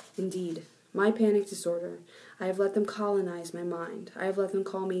 Indeed, my panic disorder, I have let them colonize my mind. I have let them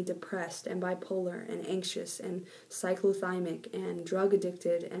call me depressed and bipolar and anxious and cyclothymic and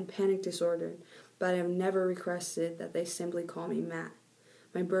drug-addicted and panic disordered, but I have never requested that they simply call me Matt.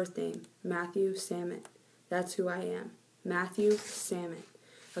 My birth name, Matthew Samet. That's who I am. Matthew Samet.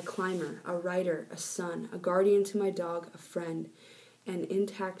 A climber, a writer, a son, a guardian to my dog, a friend, an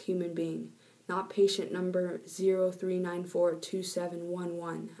intact human being. Not patient number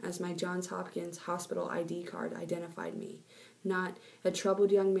 03942711, as my Johns Hopkins Hospital ID card identified me. Not a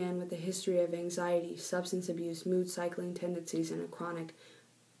troubled young man with a history of anxiety, substance abuse, mood cycling tendencies, and a chronic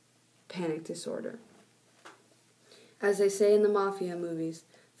panic disorder. As they say in the mafia movies,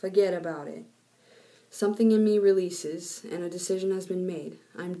 forget about it. Something in me releases, and a decision has been made.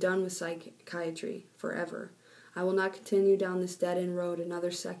 I'm done with psychiatry, forever. I will not continue down this dead-end road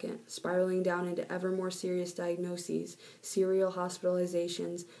another second, spiraling down into ever more serious diagnoses, serial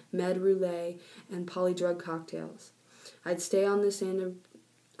hospitalizations, med roulette, and polydrug cocktails. I'll stay on this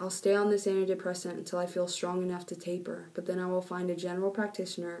antidepressant until I feel strong enough to taper, but then I will find a general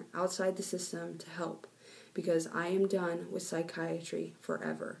practitioner outside the system to help, because I am done with psychiatry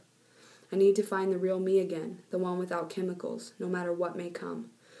forever. I need to find the real me again, the one without chemicals, no matter what may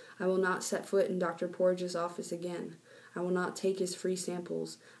come. I will not set foot in Dr. Porridge's office again. I will not take his free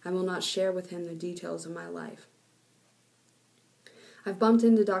samples. I will not share with him the details of my life. I've bumped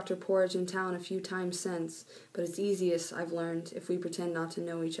into Dr. Porridge in town a few times since, but it's easiest, I've learned, if we pretend not to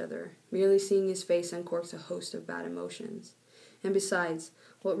know each other. Merely seeing his face uncorks a host of bad emotions. And besides,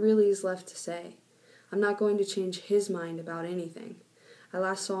 what really is left to say? I'm not going to change his mind about anything. I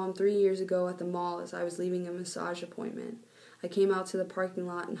last saw him 3 years ago at the mall as I was leaving a massage appointment. I came out to the parking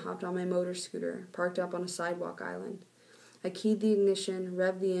lot and hopped on my motor scooter, parked up on a sidewalk island. I keyed the ignition,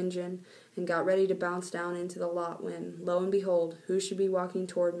 revved the engine, and got ready to bounce down into the lot when, lo and behold, who should be walking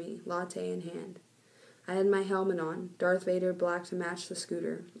toward me, latte in hand? I had my helmet on, Darth Vader black to match the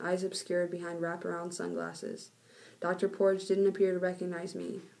scooter, eyes obscured behind wraparound sunglasses. Dr. Porridge didn't appear to recognize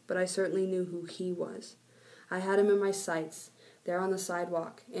me, but I certainly knew who he was. I had him in my sights, there on the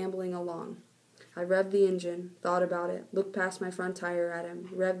sidewalk, ambling along. I revved the engine, thought about it, looked past my front tire at him,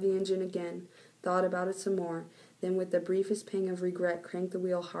 revved the engine again, thought about it some more, then with the briefest pang of regret cranked the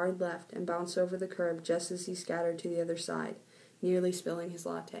wheel hard left and bounced over the curb just as he scattered to the other side, nearly spilling his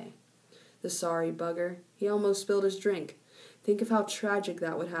latte. The sorry bugger. He almost spilled his drink. Think of how tragic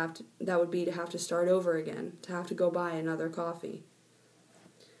that would be to have to start over again, to have to go buy another coffee.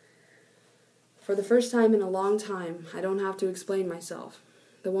 For the first time in a long time, I don't have to explain myself.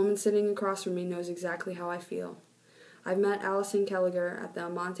 The woman sitting across from me knows exactly how I feel. I've met Alison Kelliger at the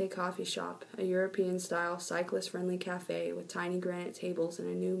Amante Coffee Shop, a European-style, cyclist-friendly cafe with tiny granite tables in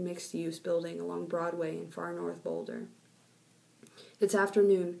a new mixed-use building along Broadway in far north Boulder. It's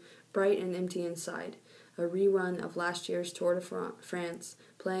afternoon, bright and empty inside, a rerun of last year's Tour de France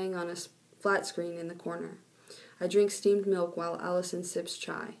playing on a flat screen in the corner. I drink steamed milk while Alison sips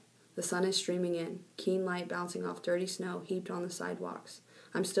chai. The sun is streaming in, keen light bouncing off dirty snow heaped on the sidewalks.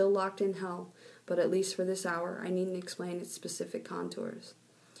 I'm still locked in hell, but at least for this hour I needn't explain its specific contours.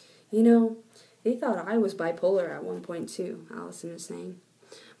 You know, they thought I was bipolar at one point too, Alison is saying.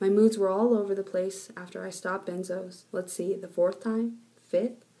 My moods were all over the place after I stopped benzos. Let's see, the 4th time?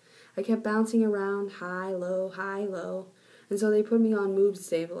 5th? I kept bouncing around, high, low, and so they put me on mood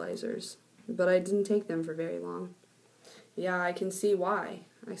stabilizers. But I didn't take them for very long. Yeah, I can see why,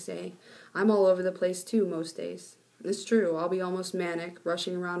 I say. I'm all over the place too most days. It's true, I'll be almost manic,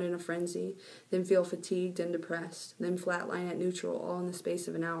 rushing around in a frenzy, then feel fatigued and depressed, then flatline at neutral all in the space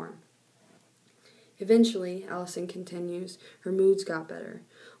of an hour. Eventually, Alison continues, her moods got better,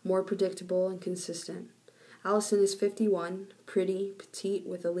 more predictable and consistent. Alison is 51, pretty, petite,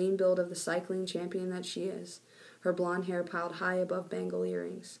 with the lean build of the cycling champion that she is, her blonde hair piled high above bangle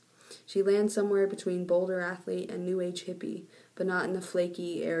earrings. She lands somewhere between Boulder athlete and New Age hippie, but not in the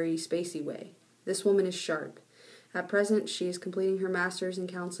flaky, airy, spacey way. This woman is sharp. At present, she is completing her master's in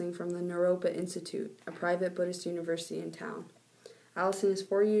counseling from the Naropa Institute, a private Buddhist university in town. Alison is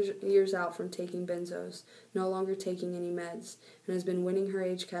 4 years out from taking benzos, no longer taking any meds, and has been winning her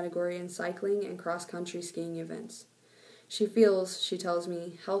age category in cycling and cross-country skiing events. She feels, she tells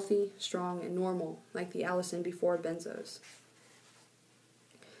me, healthy, strong, and normal, like the Alison before benzos.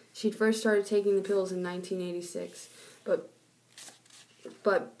 She'd first started taking the pills in 1986, but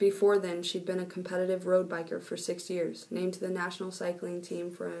before then she'd been a competitive road biker for 6 years, named to the national cycling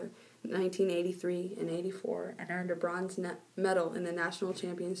team for 1983 and 84, and earned a bronze medal in the national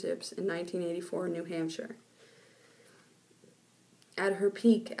championships in 1984 in New Hampshire. At her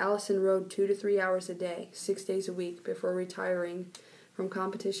peak, Alison rode 2 to 3 hours a day, 6 days a week, before retiring from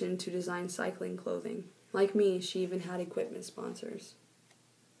competition to design cycling clothing. Like me, she even had equipment sponsors.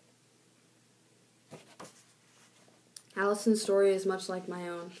 Alison's story is so much like my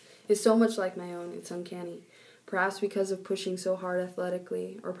own, it's uncanny. Perhaps because of pushing so hard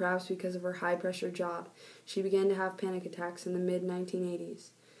athletically, or perhaps because of her high-pressure job, she began to have panic attacks in the mid-1980s,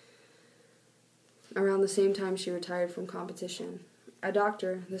 around the same time she retired from competition. A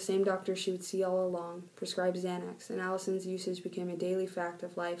doctor, the same doctor she would see all along, prescribed Xanax, and Alison's usage became a daily fact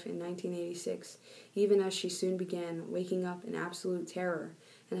of life in 1986, even as she soon began waking up in absolute terror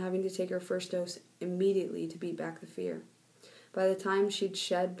and having to take her first dose immediately to beat back the fear. By the time she'd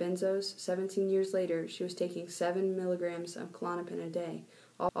shed benzos, 17 years later, she was taking 7 milligrams of Klonopin a day,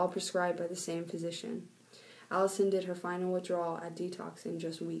 all prescribed by the same physician. Alison did her final withdrawal at detox in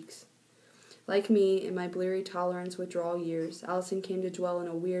just weeks. Like me, in my bleary tolerance withdrawal years, Alison came to dwell in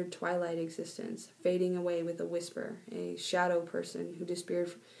a weird twilight existence, fading away with a whisper, a shadow person who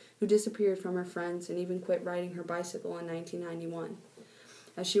disappeared from her friends and even quit riding her bicycle in 1991.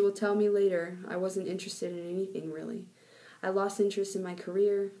 As she will tell me later, I wasn't interested in anything, really. I lost interest in my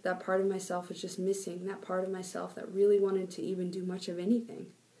career. That part of myself was just missing, that part of myself that really wanted to even do much of anything.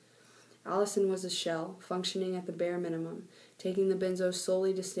 Alison was a shell, functioning at the bare minimum, taking the benzos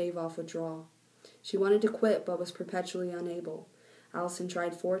solely to stave off withdrawal. She wanted to quit but was perpetually unable. Allison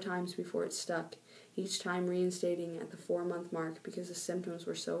tried 4 times before it stuck, each time reinstating at the 4-month mark because the symptoms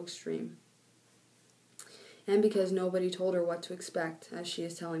were so extreme. And because nobody told her what to expect, as she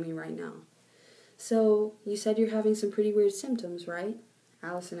is telling me right now. So, you said you're having some pretty weird symptoms, right?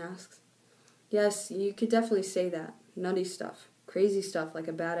 Allison asks. Yes, you could definitely say that. Nutty stuff. Crazy stuff like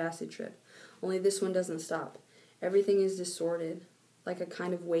a bad acid trip. Only this one doesn't stop. Everything is distorted, like a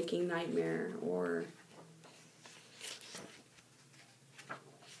kind of waking nightmare, or...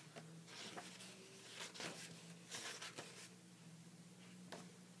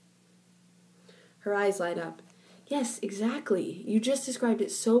 Her eyes light up. Yes, exactly. You just described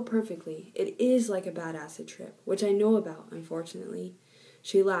it so perfectly. It is like a bad acid trip, which I know about, unfortunately.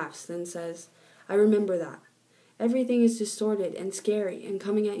 She laughs, then says, I remember that. Everything is distorted and scary and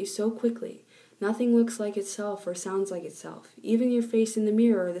coming at you so quickly. Nothing looks like itself or sounds like itself. Even your face in the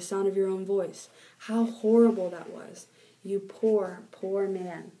mirror or the sound of your own voice. How horrible that was. You poor, poor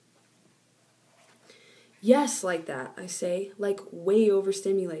man. Yes, like that, I say, like way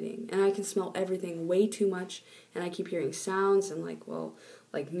overstimulating, and I can smell everything way too much, and I keep hearing sounds and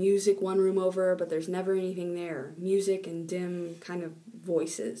like music one room over, but there's never anything there. Music and dim kind of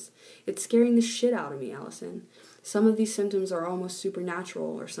voices. It's scaring the shit out of me, Allison. Some of these symptoms are almost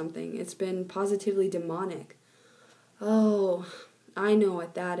supernatural or something. It's been positively demonic. Oh, I know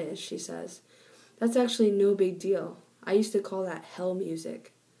what that is, she says. That's actually no big deal. I used to call that hell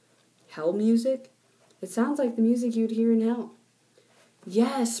music. Hell music? It sounds like the music you'd hear in hell.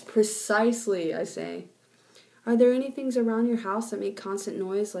 Yes, precisely, I say. Are there any things around your house that make constant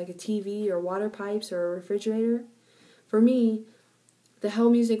noise, like a TV or water pipes or a refrigerator? For me, the hell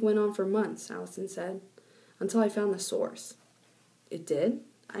music went on for months, Allison said, until I found the source. It did?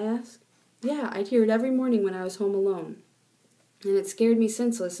 I asked. Yeah, I'd hear it every morning when I was home alone. And it scared me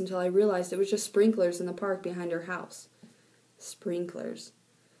senseless until I realized it was just sprinklers in the park behind our house. Sprinklers.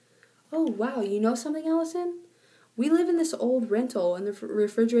 Oh, wow, you know something, Allison? We live in this old rental, and the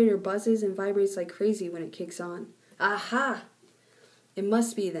refrigerator buzzes and vibrates like crazy when it kicks on. Aha! It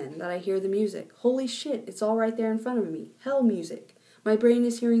must be, then, that I hear the music. Holy shit, it's all right there in front of me. Hell music. My brain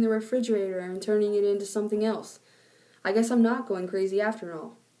is hearing the refrigerator and turning it into something else. I guess I'm not going crazy after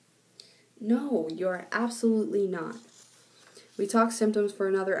all. No, you're absolutely not. We talk symptoms for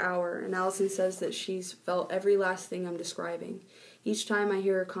another hour, and Allison says that she's felt every last thing I'm describing. Each time I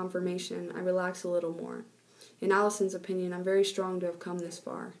hear her confirmation, I relax a little more. In Allison's opinion, I'm very strong to have come this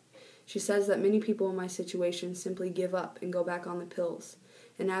far. She says that many people in my situation simply give up and go back on the pills,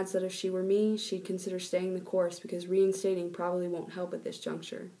 and adds that if she were me, she'd consider staying the course because reinstating probably won't help at this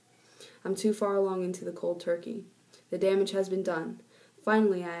juncture. I'm too far along into the cold turkey. The damage has been done.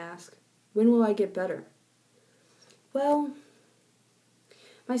 Finally, I ask, when will I get better? Well,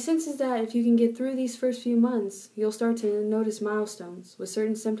 my sense is that if you can get through these first few months, you'll start to notice milestones, with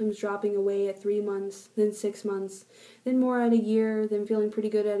certain symptoms dropping away at 3 months, then 6 months, then more at a year, then feeling pretty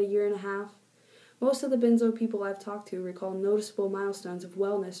good at a year and a half. Most of the benzo people I've talked to recall noticeable milestones of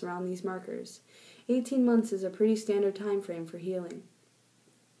wellness around these markers. 18 months is a pretty standard time frame for healing.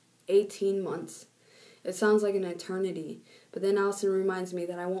 18 months. It sounds like an eternity, but then Allison reminds me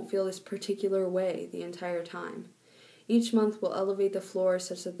that I won't feel this particular way the entire time. Each month will elevate the floor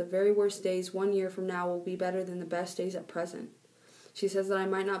such that the very worst days 1 year from now will be better than the best days at present. She says that I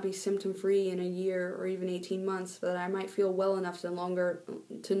might not be symptom-free in a year or even 18 months, but that I might feel well enough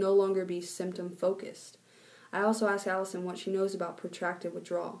to no longer be symptom-focused. I also ask Allison what she knows about protracted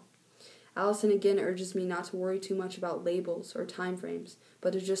withdrawal. Allison again urges me not to worry too much about labels or time frames,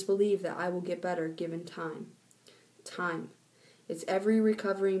 but to just believe that I will get better given time. Time. It's every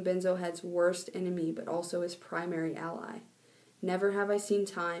recovering benzohead's worst enemy, but also his primary ally. Never have I seen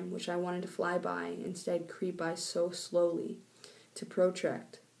time, which I wanted to fly by, instead creep by so slowly, to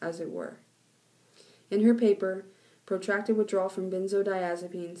protract, as it were. In her paper, Protracted Withdrawal from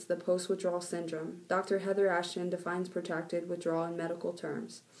Benzodiazepines, the Post-Withdrawal Syndrome, Dr. Heather Ashton defines protracted withdrawal in medical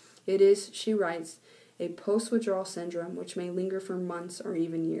terms. It is, she writes, a post-withdrawal syndrome which may linger for months or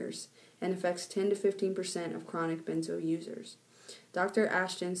even years, and affects 10 to 15% of chronic benzo users. Dr.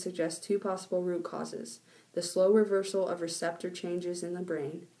 Ashton suggests 2 possible root causes: the slow reversal of receptor changes in the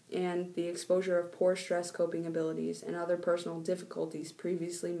brain, and the exposure of poor stress coping abilities and other personal difficulties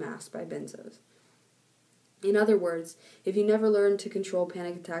previously masked by benzos. In other words, if you never learn to control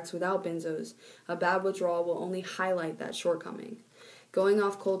panic attacks without benzos, a bad withdrawal will only highlight that shortcoming. Going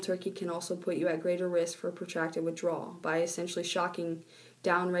off cold turkey can also put you at greater risk for protracted withdrawal by essentially shocking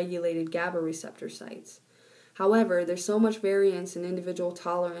down-regulated GABA receptor sites. However, there's so much variance in individual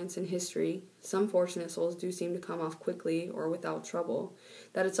tolerance and history, some fortunate souls do seem to come off quickly or without trouble,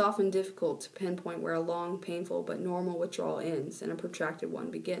 that it's often difficult to pinpoint where a long, painful, but normal withdrawal ends and a protracted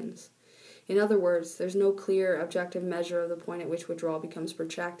one begins. In other words, there's no clear, objective measure of the point at which withdrawal becomes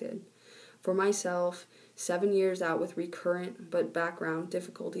protracted. For myself, 7 years out with recurrent but background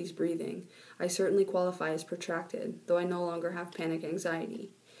difficulties breathing, I certainly qualify as protracted, though I no longer have panic anxiety.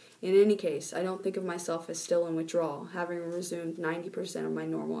 In any case, I don't think of myself as still in withdrawal, having resumed 90% of my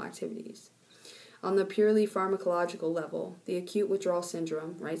normal activities. On the purely pharmacological level, the acute withdrawal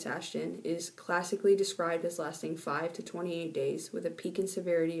syndrome, writes Ashton, is classically described as lasting 5 to 28 days with a peak in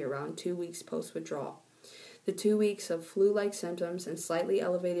severity around 2 weeks post-withdrawal. The 2 weeks of flu-like symptoms and slightly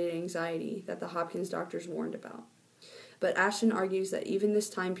elevated anxiety that the Hopkins doctors warned about. But Ashton argues that even this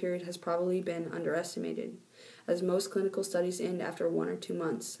time period has probably been underestimated, as most clinical studies end after 1 or 2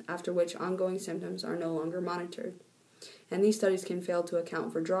 months, after which ongoing symptoms are no longer monitored. And these studies can fail to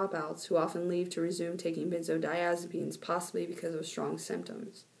account for dropouts who often leave to resume taking benzodiazepines, possibly because of strong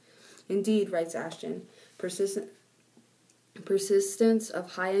symptoms. Indeed, writes Ashton, persistence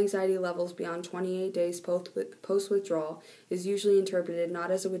of high anxiety levels beyond 28 days post-withdrawal is usually interpreted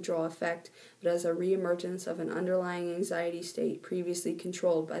not as a withdrawal effect, but as a reemergence of an underlying anxiety state previously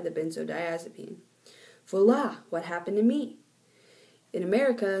controlled by the benzodiazepine. Voila! What happened to me? In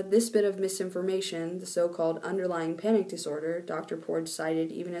America, this bit of misinformation, the so-called underlying panic disorder Dr. Porge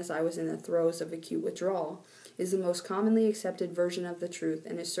cited even as I was in the throes of acute withdrawal, is the most commonly accepted version of the truth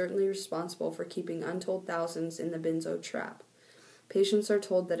and is certainly responsible for keeping untold thousands in the benzo trap. Patients are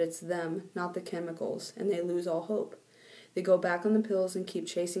told that it's them, not the chemicals, and they lose all hope. They go back on the pills and keep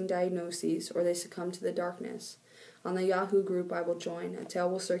chasing diagnoses, or they succumb to the darkness. On the Yahoo group I will join, a tale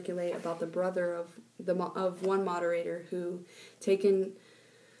will circulate about the brother of one moderator who, taken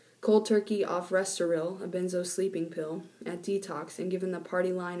cold turkey off Restoril, a benzo sleeping pill, at detox and given the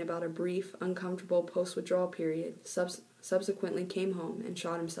party line about a brief, uncomfortable post-withdrawal period, subsequently came home and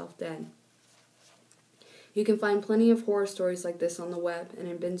shot himself dead. You can find plenty of horror stories like this on the web and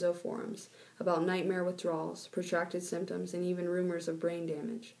in benzo forums about nightmare withdrawals, protracted symptoms, and even rumors of brain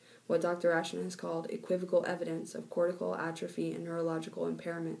damage, what Dr. Ashton has called equivocal evidence of cortical atrophy and neurological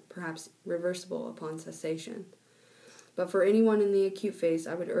impairment, perhaps reversible upon cessation. But for anyone in the acute phase,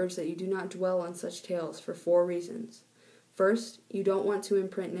 I would urge that you do not dwell on such tales for 4 reasons. First, you don't want to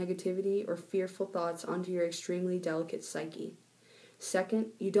imprint negativity or fearful thoughts onto your extremely delicate psyche. Second,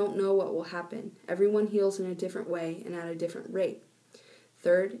 you don't know what will happen. Everyone heals in a different way and at a different rate.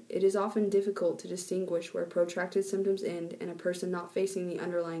 Third, it is often difficult to distinguish where protracted symptoms end and a person not facing the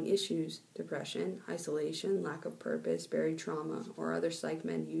underlying issues, depression, isolation, lack of purpose, buried trauma, or other psych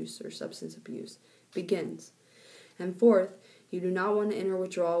med use or substance abuse, begins. And fourth, you do not want to enter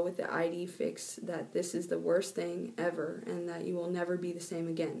withdrawal with the ID fix that this is the worst thing ever and that you will never be the same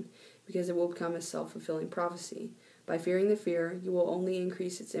again, because it will become a self-fulfilling prophecy. By fearing the fear, you will only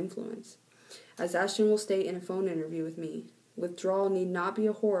increase its influence. As Ashton will state in a phone interview with me, withdrawal need not be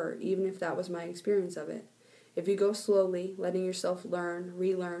a horror, even if that was my experience of it. If you go slowly, letting yourself learn,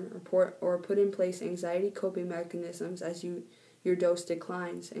 relearn, or put in place anxiety coping mechanisms as your dose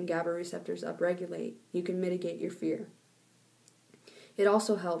declines and GABA receptors upregulate, you can mitigate your fear. It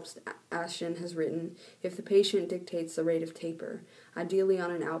also helps, Ashton has written, if the patient dictates the rate of taper, ideally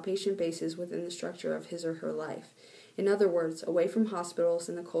on an outpatient basis within the structure of his or her life. In other words, away from hospitals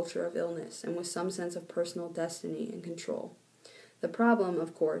and the culture of illness, and with some sense of personal destiny and control. The problem,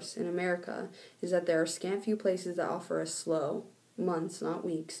 of course, in America, is that there are scant few places that offer a slow, months, not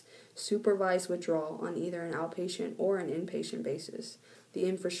weeks, supervised withdrawal on either an outpatient or an inpatient basis. The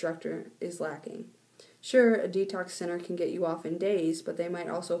infrastructure is lacking. Sure, a detox center can get you off in days, but they might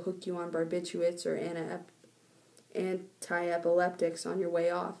also hook you on barbiturates or anti-epileptics on your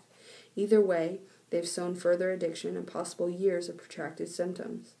way off. Either way, they've sown further addiction and possible years of protracted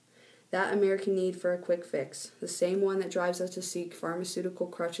symptoms. That American need for a quick fix, the same one that drives us to seek pharmaceutical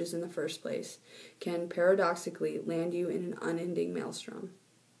crutches in the first place, can paradoxically land you in an unending maelstrom.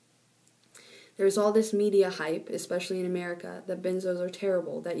 There's all this media hype, especially in America, that benzos are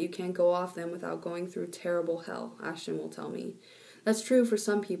terrible, that you can't go off them without going through terrible hell, Ashton will tell me. That's true for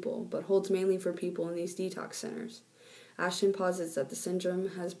some people, but holds mainly for people in these detox centers. Ashton posits that the syndrome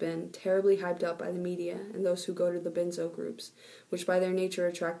has been terribly hyped up by the media and those who go to the benzo groups, which by their nature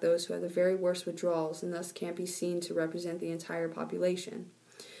attract those who have the very worst withdrawals and thus can't be seen to represent the entire population.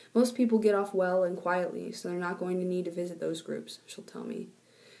 Most people get off well and quietly, so they're not going to need to visit those groups, she'll tell me.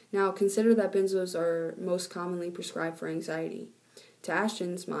 Now, consider that benzos are most commonly prescribed for anxiety. To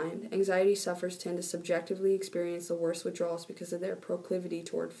Ashton's mind, anxiety sufferers tend to subjectively experience the worst withdrawals because of their proclivity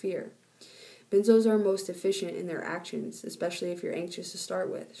toward fear. Benzos are most efficient in their actions, especially if you're anxious to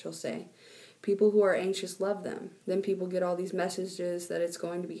start with, she'll say. People who are anxious love them. Then people get all these messages that it's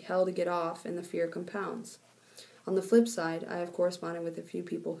going to be hell to get off, and the fear compounds. On the flip side, I have corresponded with a few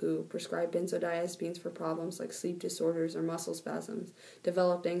people who prescribed benzodiazepines for problems like sleep disorders or muscle spasms,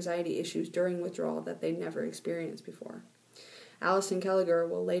 developed anxiety issues during withdrawal that they'd never experienced before. Alison Kelliger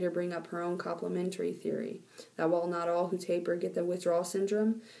will later bring up her own complementary theory, that while not all who taper get the withdrawal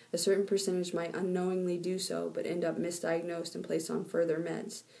syndrome, a certain percentage might unknowingly do so but end up misdiagnosed and placed on further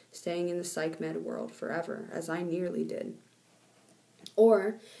meds, staying in the psych med world forever, as I nearly did.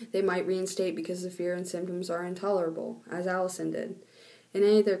 Or they might reinstate because the fear and symptoms are intolerable, as Allison did. In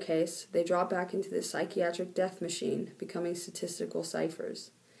either case, they drop back into the psychiatric death machine, becoming statistical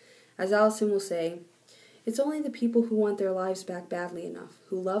ciphers. As Allison will say, it's only the people who want their lives back badly enough,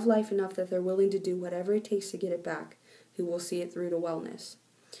 who love life enough that they're willing to do whatever it takes to get it back, who will see it through to wellness.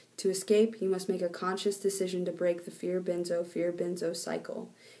 To escape, you must make a conscious decision to break the fear-benzo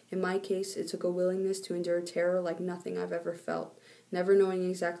cycle. In my case, it took a willingness to endure terror like nothing I've ever felt, never knowing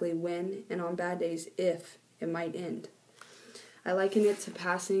exactly when, and on bad days, if it might end. I liken it to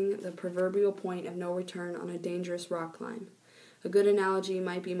passing the proverbial point of no return on a dangerous rock climb. A good analogy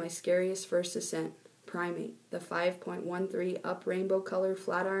might be my scariest first ascent, Primate, the 5.13 up rainbow-colored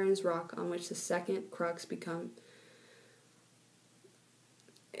Flatirons rock on which the second crux become.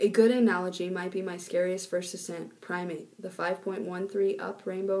 A good analogy might be my scariest first ascent, Primate, the 5.13 up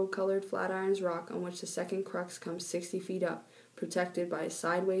rainbow-colored Flatirons rock on which the second crux comes 60 feet up, protected by a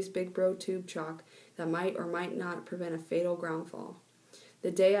sideways Big Bro tube chalk that might or might not prevent a fatal ground fall.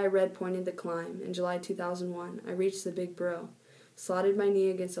 The day I red-pointed the climb, in July 2001, I reached the Big Bro, slotted my knee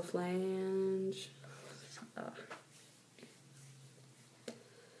against a flange.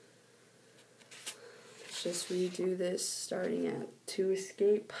 Let's just redo this, starting at to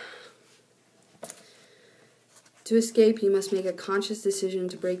escape. To escape, you must make a conscious decision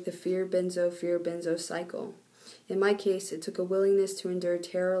to break the fear-benzo cycle. In my case, it took a willingness to endure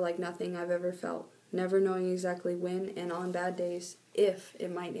terror like nothing I've ever felt, never knowing exactly when and on bad days, if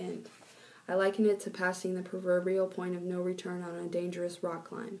it might end. I liken it to passing the proverbial point of no return on a dangerous rock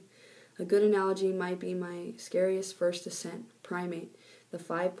climb. A good analogy might be my scariest first ascent, Primate, the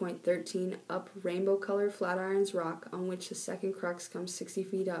 5.13 up rainbow-colored Flatirons rock on which the second crux comes 60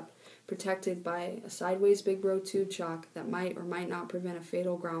 feet up, protected by a sideways Big Bro tube chalk that might or might not prevent a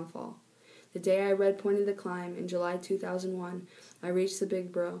fatal ground fall. The day I red-pointed the climb, in July 2001, I reached the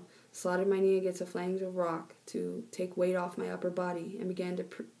Big Bro, slotted my knee against a flange of rock to take weight off my upper body, and began to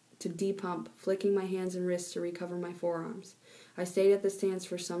depump, flicking my hands and wrists to recover my forearms. I stayed at the stance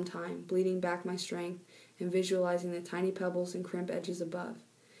for some time, bleeding back my strength and visualizing the tiny pebbles and crimp edges above.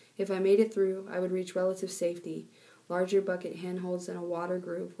 If I made it through, I would reach relative safety, larger bucket handholds and a water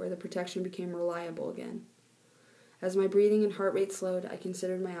groove where the protection became reliable again. As my breathing and heart rate slowed, I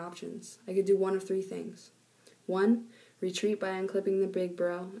considered my options. I could do one of three things. 1. Retreat by unclipping the Big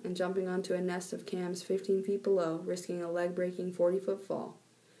Bro and jumping onto a nest of cams 15 feet below, risking a leg-breaking 40-foot fall.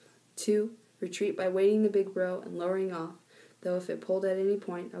 2. Retreat by weighting the Big Bro and lowering off, though if it pulled at any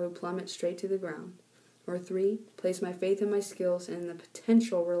point, I would plummet straight to the ground. Or 3. Place my faith in my skills and in the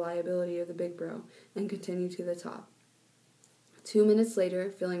potential reliability of the Big Bro and continue to the top. 2 minutes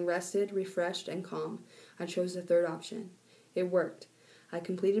later, feeling rested, refreshed, and calm, I chose the third option. It worked. I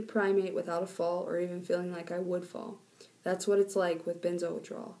completed Primate without a fall or even feeling like I would fall. That's what it's like with benzo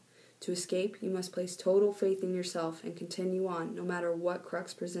withdrawal. To escape, you must place total faith in yourself and continue on no matter what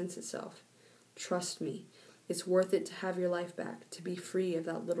crux presents itself. Trust me, it's worth it to have your life back, to be free of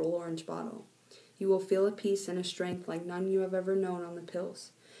that little orange bottle. You will feel a peace and a strength like none you have ever known on the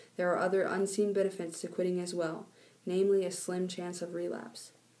pills. There are other unseen benefits to quitting as well, namely a slim chance of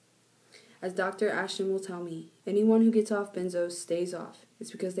relapse. As Dr. Ashton will tell me, anyone who gets off benzos stays off.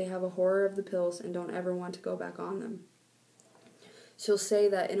 It's because they have a horror of the pills and don't ever want to go back on them. She'll say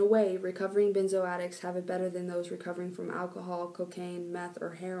that, in a way, recovering benzo addicts have it better than those recovering from alcohol, cocaine, meth,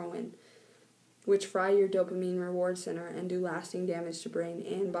 or heroin, which fry your dopamine reward center and do lasting damage to brain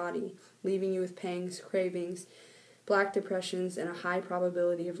and body, leaving you with pangs, cravings, black depressions, and a high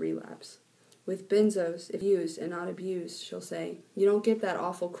probability of relapse. With benzos, if used and not abused, she'll say, you don't get that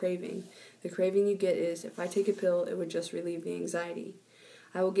awful craving. The craving you get is, if I take a pill, it would just relieve the anxiety.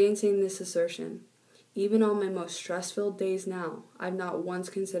 I will gainsay this assertion. Even on my most stress-filled days now, I've not once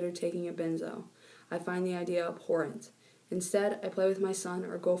considered taking a benzo. I find the idea abhorrent. Instead, I play with my son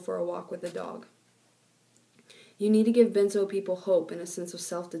or go for a walk with the dog. You need to give benzo people hope and a sense of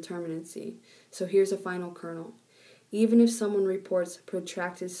self-determinacy. So here's a final kernel. Even if someone reports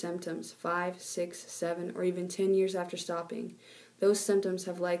protracted symptoms 5, 6, 7, or even 10 years after stopping, those symptoms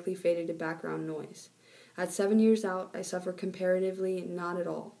have likely faded to background noise. At 7 years out, I suffer comparatively not at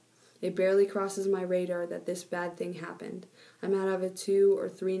all. It barely crosses my radar that this bad thing happened. I'm out of a 2 or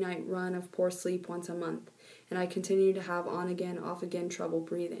 3 night run of poor sleep once a month, and I continue to have on-again, off-again trouble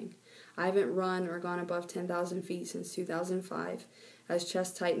breathing. I haven't run or gone above 10,000 feet since 2005, as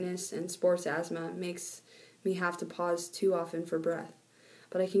chest tightness and sports asthma makes me have to pause too often for breath.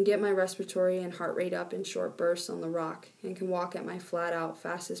 But I can get my respiratory and heart rate up in short bursts on the rock, and can walk at my flat-out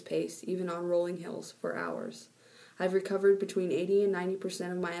fastest pace, even on rolling hills, for hours. I've recovered between 80 and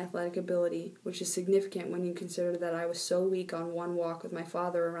 90% of my athletic ability, which is significant when you consider that I was so weak on one walk with my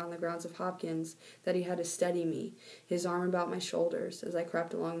father around the grounds of Hopkins that he had to steady me, his arm about my shoulders, as I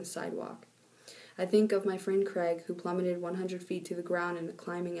crept along the sidewalk. I think of my friend Craig, who plummeted 100 feet to the ground in a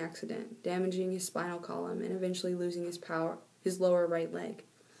climbing accident, damaging his spinal column and eventually losing his lower right leg.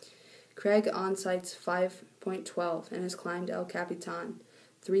 Craig on-sights 5.12 and has climbed El Capitan,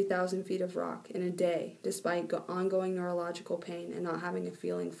 3,000 feet of rock, in a day, despite ongoing neurological pain and not having a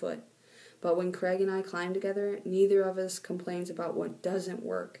feeling foot. But when Craig and I climb together, neither of us complains about what doesn't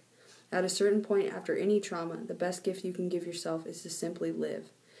work. At a certain point after any trauma, the best gift you can give yourself is to simply live.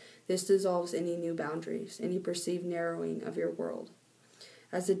 This dissolves any new boundaries, any perceived narrowing of your world.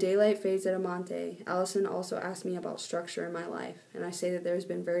 As the daylight fades at Amante, Allison also asks me about structure in my life, and I say that there has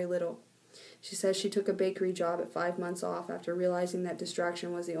been very little. She says she took a bakery job at 5 months off after realizing that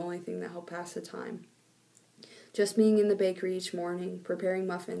distraction was the only thing that helped pass the time. Just being in the bakery each morning, preparing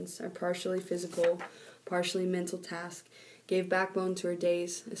muffins, a partially physical, partially mental task, gave backbone to her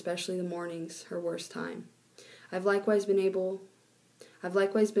days, especially the mornings, her worst time. I've likewise been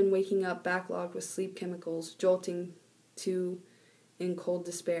waking up backlogged with sleep chemicals, jolting to in cold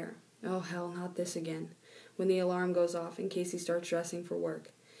despair. Oh hell, not this again. When the alarm goes off and Casey starts dressing for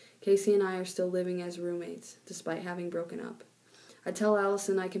work. Casey and I are still living as roommates, despite having broken up. I tell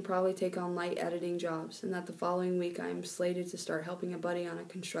Allison I can probably take on light editing jobs, and that the following week I am slated to start helping a buddy on a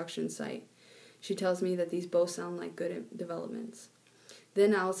construction site. She tells me that these both sound like good developments.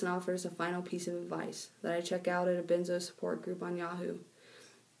 Then Allison offers a final piece of advice, that I check out a Benzo support group on Yahoo,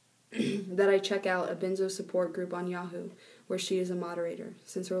 where she is a moderator,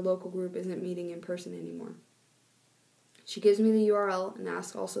 since her local group isn't meeting in person anymore. She gives me the URL and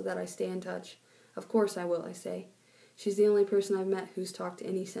asks also that I stay in touch. Of course I will, I say. She's the only person I've met who's talked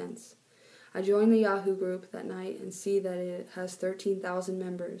any sense. I join the Yahoo group that night and see that it has 13,000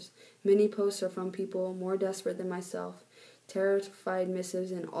 members. Many posts are from people more desperate than myself, terrified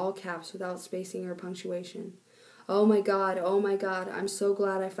missives in all caps without spacing or punctuation. Oh my God, I'm so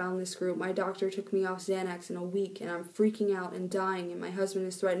glad I found this group. My doctor took me off Xanax in a week, and I'm freaking out and dying, and my husband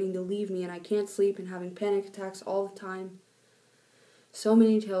is threatening to leave me, and I can't sleep and having panic attacks all the time. So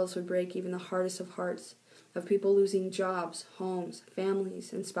many tales would break even the hardest of hearts, of people losing jobs, homes,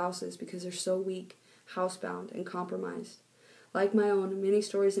 families, and spouses because they're so weak, housebound, and compromised. Like my own, many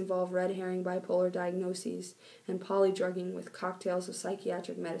stories involve red herring bipolar diagnoses and polydrugging with cocktails of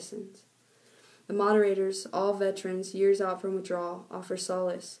psychiatric medicines. The moderators, all veterans, years out from withdrawal, offer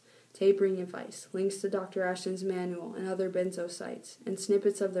solace, tapering advice, links to Dr. Ashton's manual and other benzo sites, and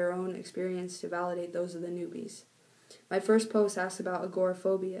snippets of their own experience to validate those of the newbies. My first post asks about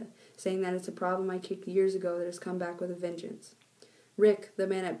agoraphobia, saying that it's a problem I kicked years ago that has come back with a vengeance. Rick, the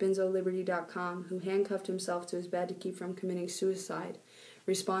man at benzoliberty.com, who handcuffed himself to his bed to keep from committing suicide,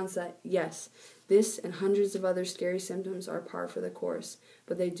 responds that, yes, this and hundreds of other scary symptoms are par for the course,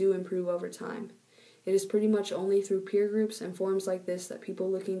 but they do improve over time. It is pretty much only through peer groups and forums like this that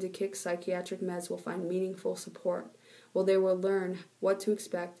people looking to kick psychiatric meds will find meaningful support, while they will learn what to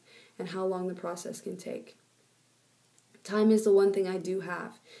expect and how long the process can take. Time is the one thing I do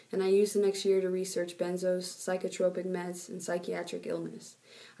have, and I use the next year to research benzos, psychotropic meds, and psychiatric illness.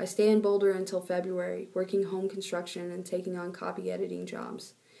 I stay in Boulder until February, working home construction and taking on copy editing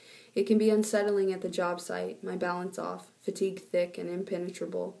jobs. It can be unsettling at the job site, my balance off, fatigue thick and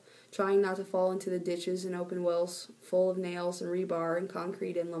impenetrable, trying not to fall into the ditches and open wells full of nails and rebar and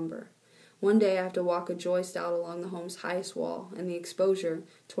concrete and lumber. One day I have to walk a joist out along the home's highest wall, and the exposure,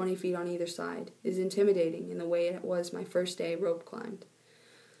 20 feet on either side, is intimidating in the way it was my first day rope climbed.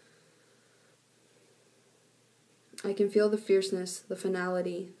 I can feel the fierceness, the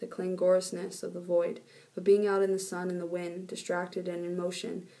finality, the clangorousness of the void, but being out in the sun and the wind, distracted and in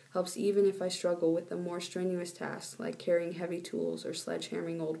motion, helps even if I struggle with the more strenuous tasks like carrying heavy tools or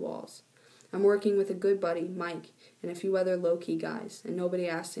sledgehammering old walls. I'm working with a good buddy, Mike, and a few other low-key guys, and nobody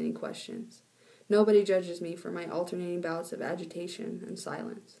asks any questions. Nobody judges me for my alternating bouts of agitation and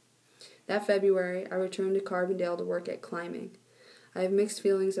silence. That February, I returned to Carbondale to work at climbing. I have mixed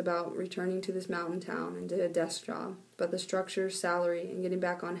feelings about returning to this mountain town and to a desk job, but the structure, salary, and getting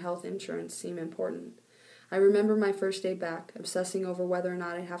back on health insurance seem important. I remember my first day back, obsessing over whether or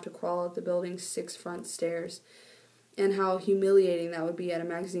not I'd have to crawl up the building's 6 front stairs, and how humiliating that would be at a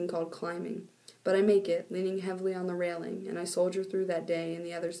magazine called Climbing. But I make it, leaning heavily on the railing, and I soldier through that day and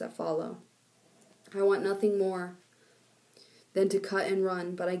the others that follow. I want nothing more than to cut and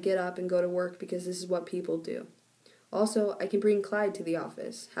run, but I get up and go to work because this is what people do. Also, I can bring Clyde to the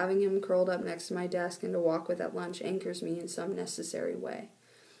office. Having him curled up next to my desk and to walk with at lunch anchors me in some necessary way.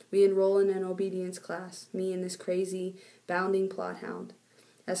 We enroll in an obedience class, me and this crazy, bounding plot hound.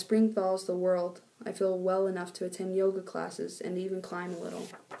 As spring thaws the world, I feel well enough to attend yoga classes and even climb a little.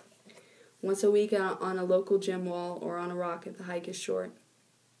 Once a week on a local gym wall or on a rock if the hike is short.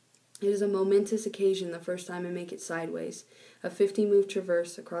 It is a momentous occasion the first time I make it sideways, a 50-move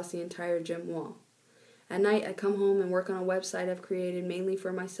traverse across the entire gym wall. At night, I come home and work on a website I've created mainly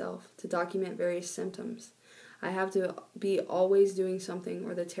for myself to document various symptoms. I have to be always doing something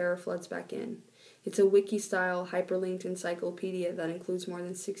or the terror floods back in. It's a wiki-style, hyperlinked encyclopedia that includes more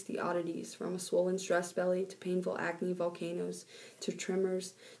than 60 oddities, from a swollen stress belly to painful acne volcanoes, to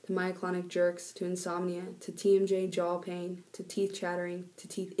tremors, to myoclonic jerks, to insomnia, to TMJ jaw pain, to teeth chattering, to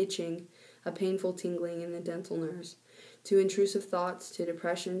teeth itching, a painful tingling in the dental nerves, to intrusive thoughts, to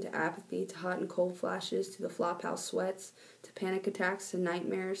depression, to apathy, to hot and cold flashes, to the flophouse sweats, to panic attacks, to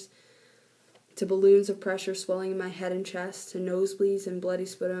nightmares, to balloons of pressure swelling in my head and chest, to nosebleeds and bloody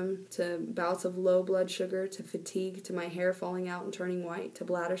sputum, to bouts of low blood sugar, to fatigue, to my hair falling out and turning white, to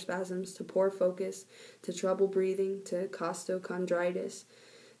bladder spasms, to poor focus, to trouble breathing, to costochondritis,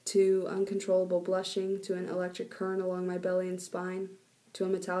 to uncontrollable blushing, to an electric current along my belly and spine, to a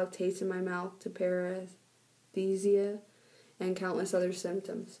metallic taste in my mouth, to paresthesia, and countless other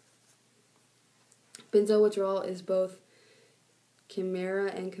symptoms. Benzo withdrawal is both chimera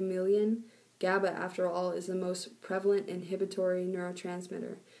and chameleon. GABA, after all, is the most prevalent inhibitory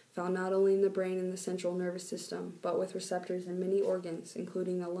neurotransmitter, found not only in the brain and the central nervous system, but with receptors in many organs,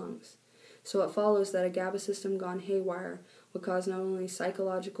 including the lungs. So it follows that a GABA system gone haywire would cause not only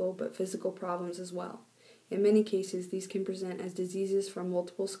psychological but physical problems as well. In many cases, these can present as diseases from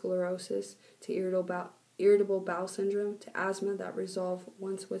multiple sclerosis to irritable bowel syndrome to asthma that resolve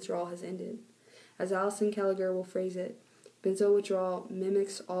once withdrawal has ended. As Alison Kelliger will phrase it, benzo withdrawal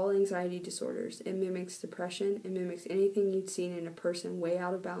mimics all anxiety disorders. It mimics depression. It mimics anything you'd seen in a person way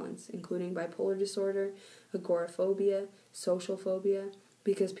out of balance, including bipolar disorder, agoraphobia, social phobia,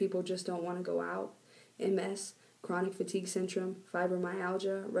 because people just don't want to go out, MS, chronic fatigue syndrome,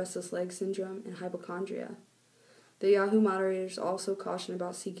 fibromyalgia, restless leg syndrome, and hypochondria. The Yahoo moderators also caution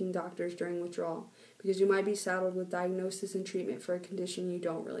about seeking doctors during withdrawal, because you might be saddled with diagnosis and treatment for a condition you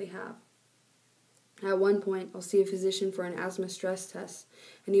don't really have. At one point, I'll see a physician for an asthma stress test,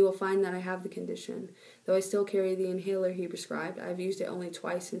 and he will find that I have the condition. Though I still carry the inhaler he prescribed, I've used it only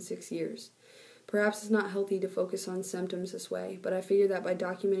twice in 6 years. Perhaps it's not healthy to focus on symptoms this way, but I figure that by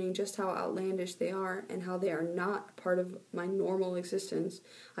documenting just how outlandish they are and how they are not part of my normal existence,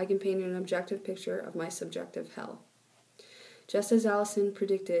 I can paint an objective picture of my subjective hell. Just as Allison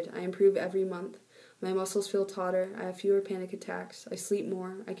predicted, I improve every month. My muscles feel tauter, I have fewer panic attacks, I sleep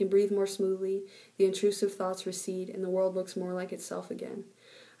more, I can breathe more smoothly, the intrusive thoughts recede, and the world looks more like itself again.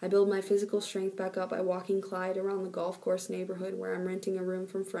 I build my physical strength back up by walking Clyde around the golf course neighborhood where I'm renting a room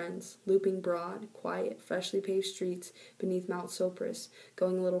from friends, looping broad, quiet, freshly paved streets beneath Mount Sopris,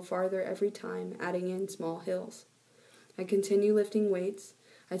 going a little farther every time, adding in small hills. I continue lifting weights.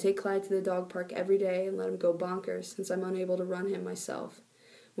 I take Clyde to the dog park every day and let him go bonkers since I'm unable to run him myself.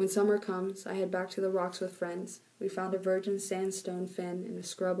 When summer comes, I head back to the rocks with friends. We found a virgin sandstone fen in a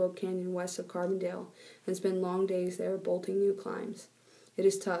scrub oak canyon west of Carbondale and spend long days there bolting new climbs. It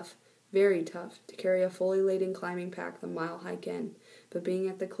is tough, very tough, to carry a fully laden climbing pack the mile hike in, but being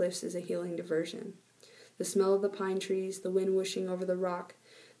at the cliffs is a healing diversion. The smell of the pine trees, the wind whooshing over the rock,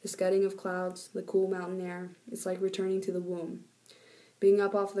 the scudding of clouds, the cool mountain air, it's like returning to the womb. Being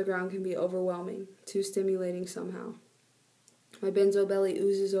up off the ground can be overwhelming, too stimulating somehow. My benzo belly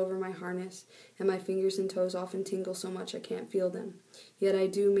oozes over my harness, and my fingers and toes often tingle so much I can't feel them. Yet I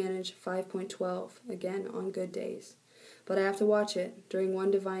do manage 5.12, again on good days. But I have to watch it. During one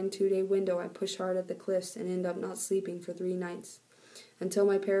divine 2-day window, I push hard at the cliffs and end up not sleeping for 3 nights. Until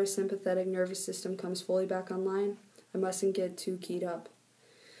my parasympathetic nervous system comes fully back online, I mustn't get too keyed up.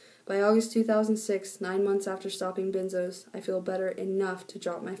 By August 2006, 9 months after stopping benzos, I feel better enough to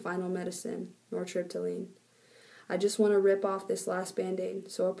drop my final medicine, nortriptyline. I just want to rip off this last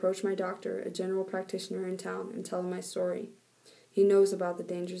Band-Aid, so approach my doctor, a general practitioner in town, and tell him my story. He knows about the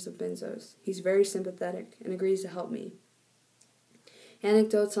dangers of benzos. He's very sympathetic and agrees to help me.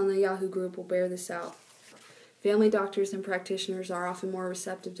 Anecdotes on the Yahoo group will bear this out. Family doctors and practitioners are often more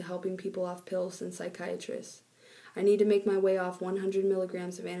receptive to helping people off pills than psychiatrists. I need to make my way off 100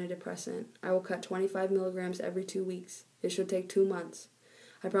 milligrams of antidepressant. I will cut 25 milligrams every 2 weeks. It should take 2 months.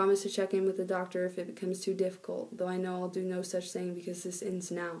 I promise to check in with the doctor if it becomes too difficult, though I know I'll do no such thing because this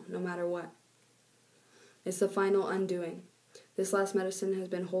ends now, no matter what. It's the final undoing. This last medicine has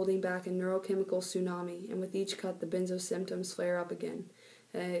been holding back a neurochemical tsunami, and with each cut the benzo symptoms flare up again,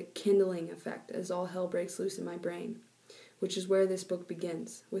 a kindling effect as all hell breaks loose in my brain. Which is where this book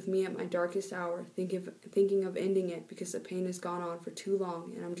begins, with me at my darkest hour, thinking of ending it because the pain has gone on for too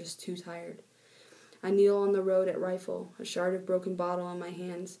long and I'm just too tired. I kneel on the road at rifle, a shard of broken bottle in my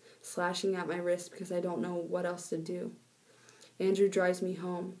hands, slashing at my wrist because I don't know what else to do. Andrew drives me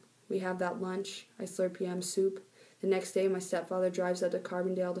home. We have that lunch. I slurp PM soup. The next day my stepfather drives out to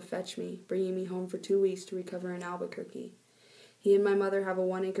Carbondale to fetch me, bringing me home for 2 weeks to recover in Albuquerque. He and my mother have a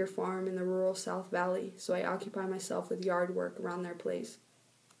 1-acre farm in the rural South Valley, so I occupy myself with yard work around their place.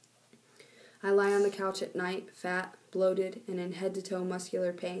 I lie on the couch at night, fat, bloated, and in head-to-toe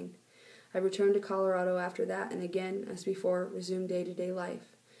muscular pain. I return to Colorado after that, and again, as before, resume day-to-day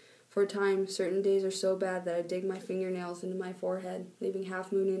life. For a time, certain days are so bad that I dig my fingernails into my forehead, leaving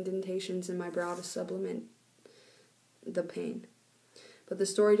half-moon indentations in my brow to supplement the pain. But the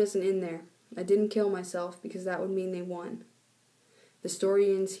story doesn't end there. I didn't kill myself, because that would mean they won. The story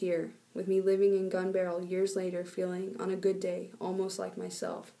ends here, with me living in Gun Barrel years later feeling, on a good day, almost like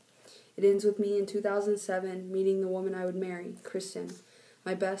myself. It ends with me in 2007 meeting the woman I would marry, Kristen,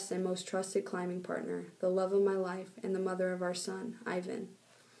 my best and most trusted climbing partner, the love of my life, and the mother of our son, Ivan.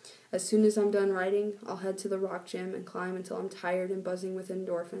 As soon as I'm done writing, I'll head to the rock gym and climb until I'm tired and buzzing with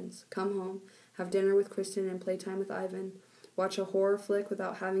endorphins, come home, have dinner with Kristen and playtime with Ivan, watch a horror flick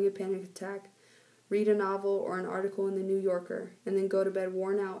without having a panic attack, read a novel or an article in the New Yorker, and then go to bed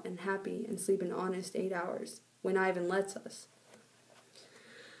worn out and happy and sleep an honest 8 hours, when Ivan lets us.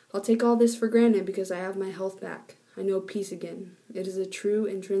 I'll take all this for granted because I have my health back. I know peace again. It is a true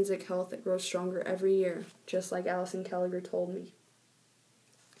intrinsic health that grows stronger every year, just like Alison Kelliger told me.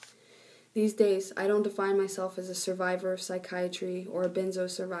 These days, I don't define myself as a survivor of psychiatry or a benzo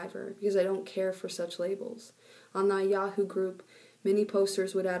survivor because I don't care for such labels. On the Yahoo group, many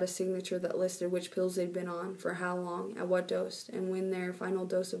posters would add a signature that listed which pills they'd been on, for how long, at what dose, and when their final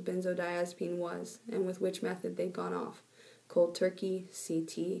dose of benzodiazepine was, and with which method they'd gone off. Cold turkey,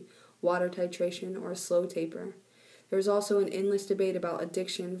 CT, water titration, or a slow taper. There was also an endless debate about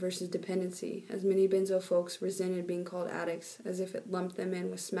addiction versus dependency, as many benzo folks resented being called addicts, as if it lumped them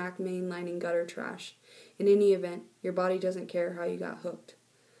in with smack mainlining gutter trash. In any event, your body doesn't care how you got hooked.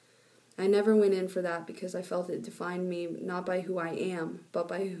 I never went in for that because I felt it defined me not by who I am, but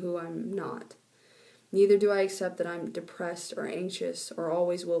by who I'm not. Neither do I accept that I'm depressed or anxious or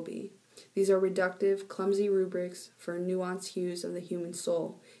always will be. These are reductive, clumsy rubrics for nuanced hues of the human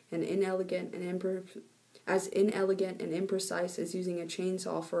soul, and inelegant and imprecise as using a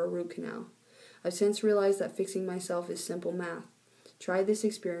chainsaw for a root canal. I've since realized that fixing myself is simple math. Try this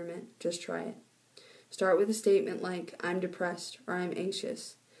experiment, just try it. Start with a statement like, I'm depressed, or I'm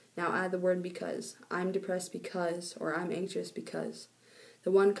anxious. Now add the word because. I'm depressed because, or I'm anxious because.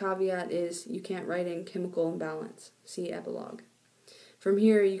 The one caveat is you can't write in chemical imbalance. See epilogue. From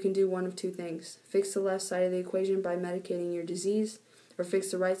here, you can do one of two things. Fix the left side of the equation by medicating your disease, or fix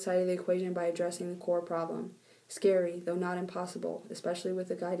the right side of the equation by addressing the core problem. Scary, though not impossible, especially with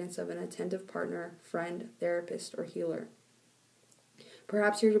the guidance of an attentive partner, friend, therapist, or healer.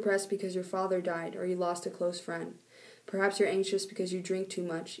 Perhaps you're depressed because your father died or you lost a close friend. Perhaps you're anxious because you drink too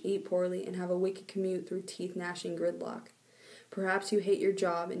much, eat poorly, and have a wicked commute through teeth-gnashing gridlock. Perhaps you hate your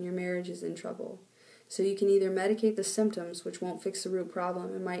job and your marriage is in trouble. So you can either medicate the symptoms, which won't fix the root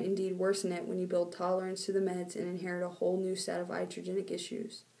problem and might indeed worsen it when you build tolerance to the meds and inherit a whole new set of iatrogenic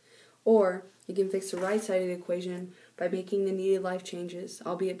issues. Or you can fix the right side of the equation by making the needed life changes,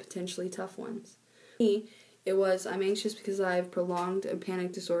 albeit potentially tough ones. For me, it was, I'm anxious because I have prolonged a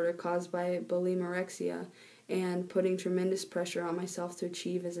panic disorder caused by bulimorexia and putting tremendous pressure on myself to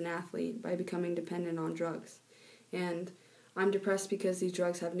achieve as an athlete by becoming dependent on drugs. And I'm depressed because these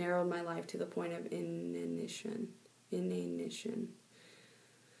drugs have narrowed my life to the point of inanition.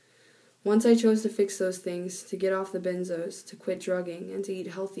 Once I chose to fix those things, to get off the benzos, to quit drugging, and to eat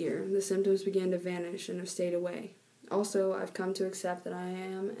healthier, the symptoms began to vanish and have stayed away. Also, I've come to accept that I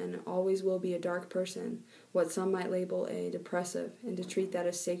am and always will be a dark person, what some might label a depressive, and to treat that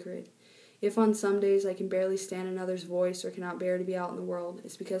as sacred. If on some days I can barely stand another's voice or cannot bear to be out in the world,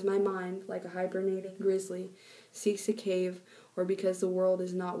 it's because my mind, like a hibernating grizzly, seeks a cave, or because the world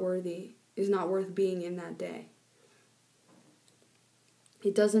is not worth being in that day.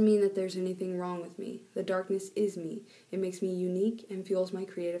 It doesn't mean that there's anything wrong with me. The darkness is me. It makes me unique and fuels my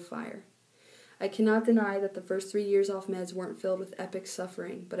creative fire. I cannot deny that the first 3 years off meds weren't filled with epic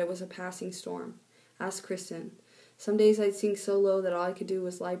suffering, but it was a passing storm. Ask Kristen. Some days I'd sink so low that all I could do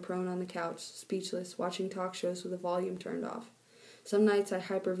was lie prone on the couch, speechless, watching talk shows with the volume turned off. Some nights I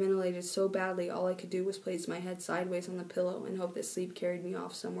hyperventilated so badly all I could do was place my head sideways on the pillow and hope that sleep carried me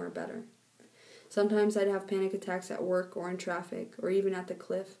off somewhere better. Sometimes I'd have panic attacks at work or in traffic, or even at the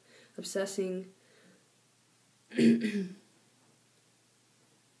cliff, obsessing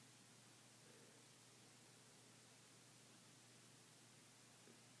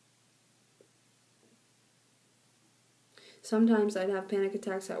Sometimes I'd have panic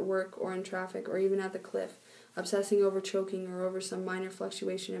attacks at work or in traffic or even at the cliff, obsessing over choking or over some minor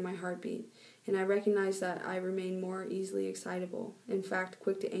fluctuation in my heartbeat, and I recognized that I remained more easily excitable, in fact,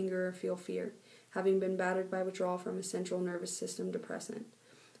 quick to anger or feel fear, having been battered by withdrawal from a central nervous system depressant.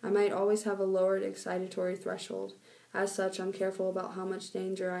 I might always have a lowered excitatory threshold. As such, I'm careful about how much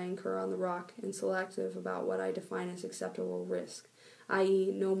danger I incur on the rock and selective about what I define as acceptable risk,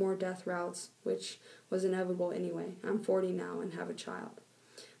 i.e., no more death routes, which was inevitable anyway. I'm 40 now and have a child.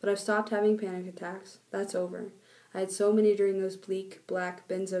 But I've stopped having panic attacks. That's over. I had so many during those bleak, black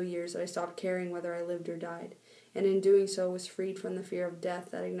benzo years that I stopped caring whether I lived or died, and in doing so was freed from the fear of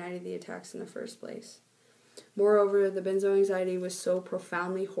death that ignited the attacks in the first place. Moreover, the benzo anxiety was so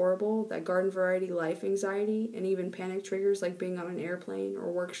profoundly horrible that garden variety life anxiety and even panic triggers like being on an airplane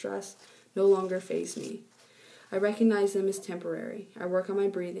or work stress no longer faze me. I recognize them as temporary. I work on my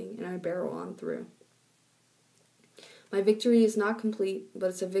breathing and I barrel on through. My victory is not complete, but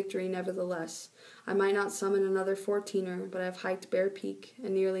it's a victory nevertheless. I might not summon another 14er, but I've hiked Bear Peak, a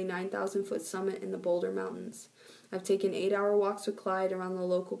nearly 9,000-foot summit in the Boulder Mountains. I've taken 8-hour walks with Clyde around the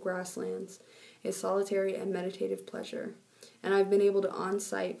local grasslands, a solitary and meditative pleasure. And I've been able to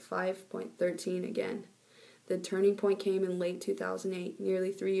on-site 5.13 again. The turning point came in late 2008,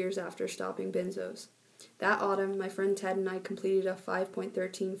 nearly 3 years after stopping benzos. That autumn, my friend Ted and I completed a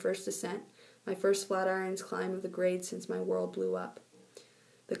 5.13 first ascent, my first Flatirons climb of the grade since my world blew up.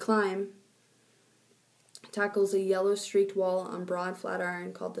 The climb tackles a yellow-streaked wall on broad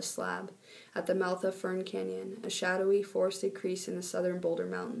Flatiron called the Slab, at the mouth of Fern Canyon, a shadowy, forested crease in the southern Boulder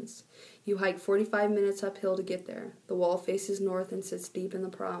Mountains. You hike 45 minutes uphill to get there. The wall faces north and sits deep in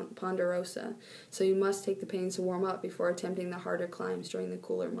the Ponderosa, so you must take the pains to warm up before attempting the harder climbs during the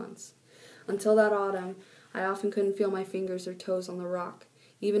cooler months. Until that autumn, I often couldn't feel my fingers or toes on the rock,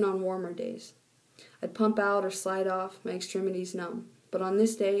 even on warmer days. I'd pump out or slide off, my extremities numb. But on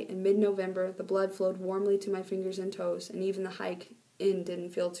this day, in mid-November, the blood flowed warmly to my fingers and toes, and even the hike in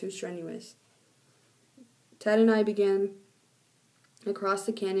didn't feel too strenuous. Ted and I began across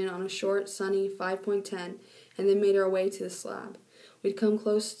the canyon on a short, sunny 5.10, and then made our way to the Slab. We'd come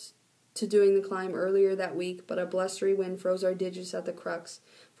close to doing the climb earlier that week, but a blustery wind froze our digits at the crux,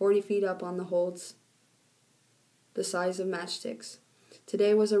 40 feet up on the holds the size of matchsticks.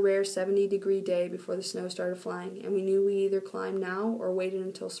 Today was a rare 70-degree day before the snow started flying, and we knew we either climbed now or waited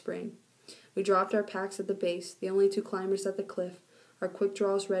until spring. We dropped our packs at the base, the only two climbers at the cliff, our quick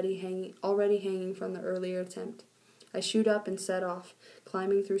draws already hanging from the earlier attempt. I shoot up and set off,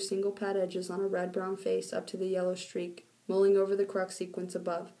 climbing through single pad edges on a red-brown face up to the yellow streak, mulling over the crux sequence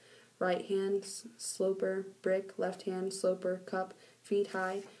above. Right hand, sloper, brick, left hand, sloper, cup, feet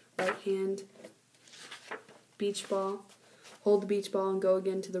high, right hand, beach ball. Hold the beach ball and go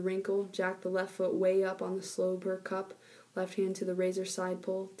again to the wrinkle, jack the left foot way up on the sloper cup, left hand to the razor side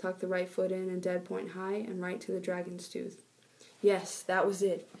pull, tuck the right foot in and dead point high, and right to the dragon's tooth. Yes, that was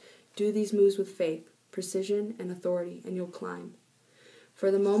it. Do these moves with faith, precision, and authority, and you'll climb. For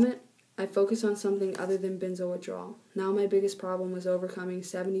the moment, I focused on something other than benzo withdrawal. Now my biggest problem was overcoming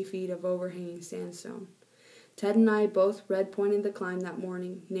 70 feet of overhanging sandstone. Ted and I both red-pointed the climb that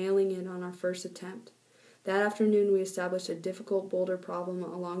morning, nailing it on our first attempt. That afternoon we established a difficult boulder problem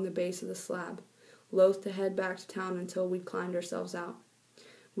along the base of the Slab, loath to head back to town until we'd climbed ourselves out.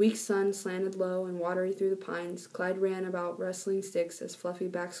 Weak sun slanted low and watery through the pines. Clyde ran about wrestling sticks as fluffy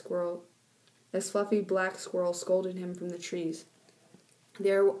black squirrel scolded him from the trees.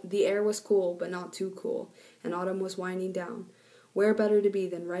 The air was cool, but not too cool, and autumn was winding down. Where better to be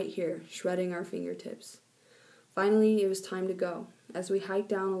than right here, shredding our fingertips? Finally, it was time to go. As we hiked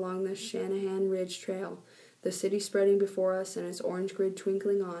down along the Shanahan Ridge Trail, the city spreading before us and its orange grid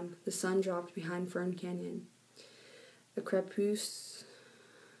twinkling on, the sun dropped behind Fern Canyon. A crepuscular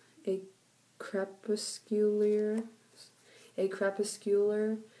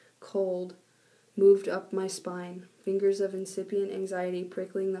cold moved up my spine, fingers of incipient anxiety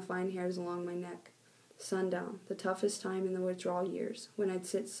prickling the fine hairs along my neck. Sundown, the toughest time in the withdrawal years, when I'd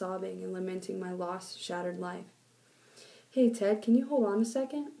sit sobbing and lamenting my lost, shattered life. "Hey, Ted, can you hold on a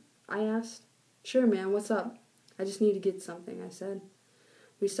second?" I asked. "Sure, man, what's up?" "I just need to get something," I said.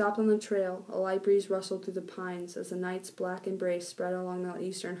 We stopped on the trail. A light breeze rustled through the pines as the night's black embrace spread along the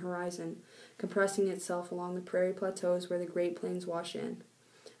eastern horizon, compressing itself along the prairie plateaus where the Great Plains wash in.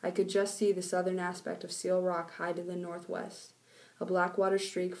 I could just see the southern aspect of Seal Rock high to the northwest, a black water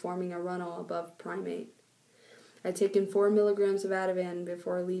streak forming a runnel above Primate. I'd taken 4 milligrams of Ativan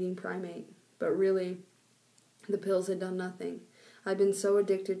before leaving Primate, but really, the pills had done nothing. I'd been so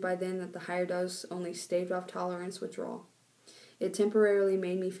addicted by then that the higher dose only staved off tolerance withdrawal. It temporarily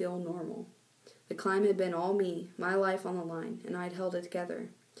made me feel normal. The climb had been all me, my life on the line, and I'd held it together.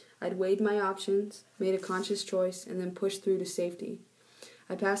 I'd weighed my options, made a conscious choice, and then pushed through to safety.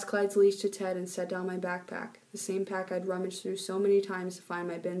 I passed Clyde's leash to Ted and set down my backpack, the same pack I'd rummaged through so many times to find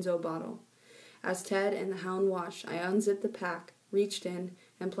my benzo bottle. As Ted and the hound watched, I unzipped the pack, reached in,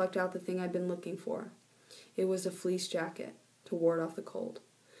 and plucked out the thing I'd been looking for. It was a fleece jacket, to ward off the cold.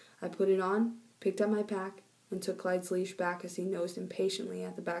 I put it on, picked up my pack, and took Clyde's leash back as he nosed impatiently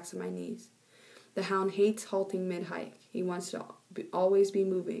at the backs of my knees. The hound hates halting mid-hike. He wants to always be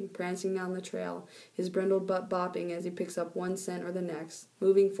moving, prancing down the trail, his brindled butt bopping as he picks up one scent or the next,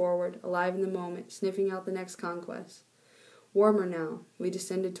 moving forward, alive in the moment, sniffing out the next conquest. Warmer now, we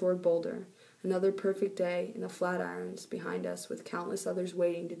descended toward Boulder, another perfect day in the Flatirons behind us with countless others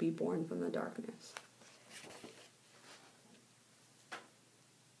waiting to be born from the darkness.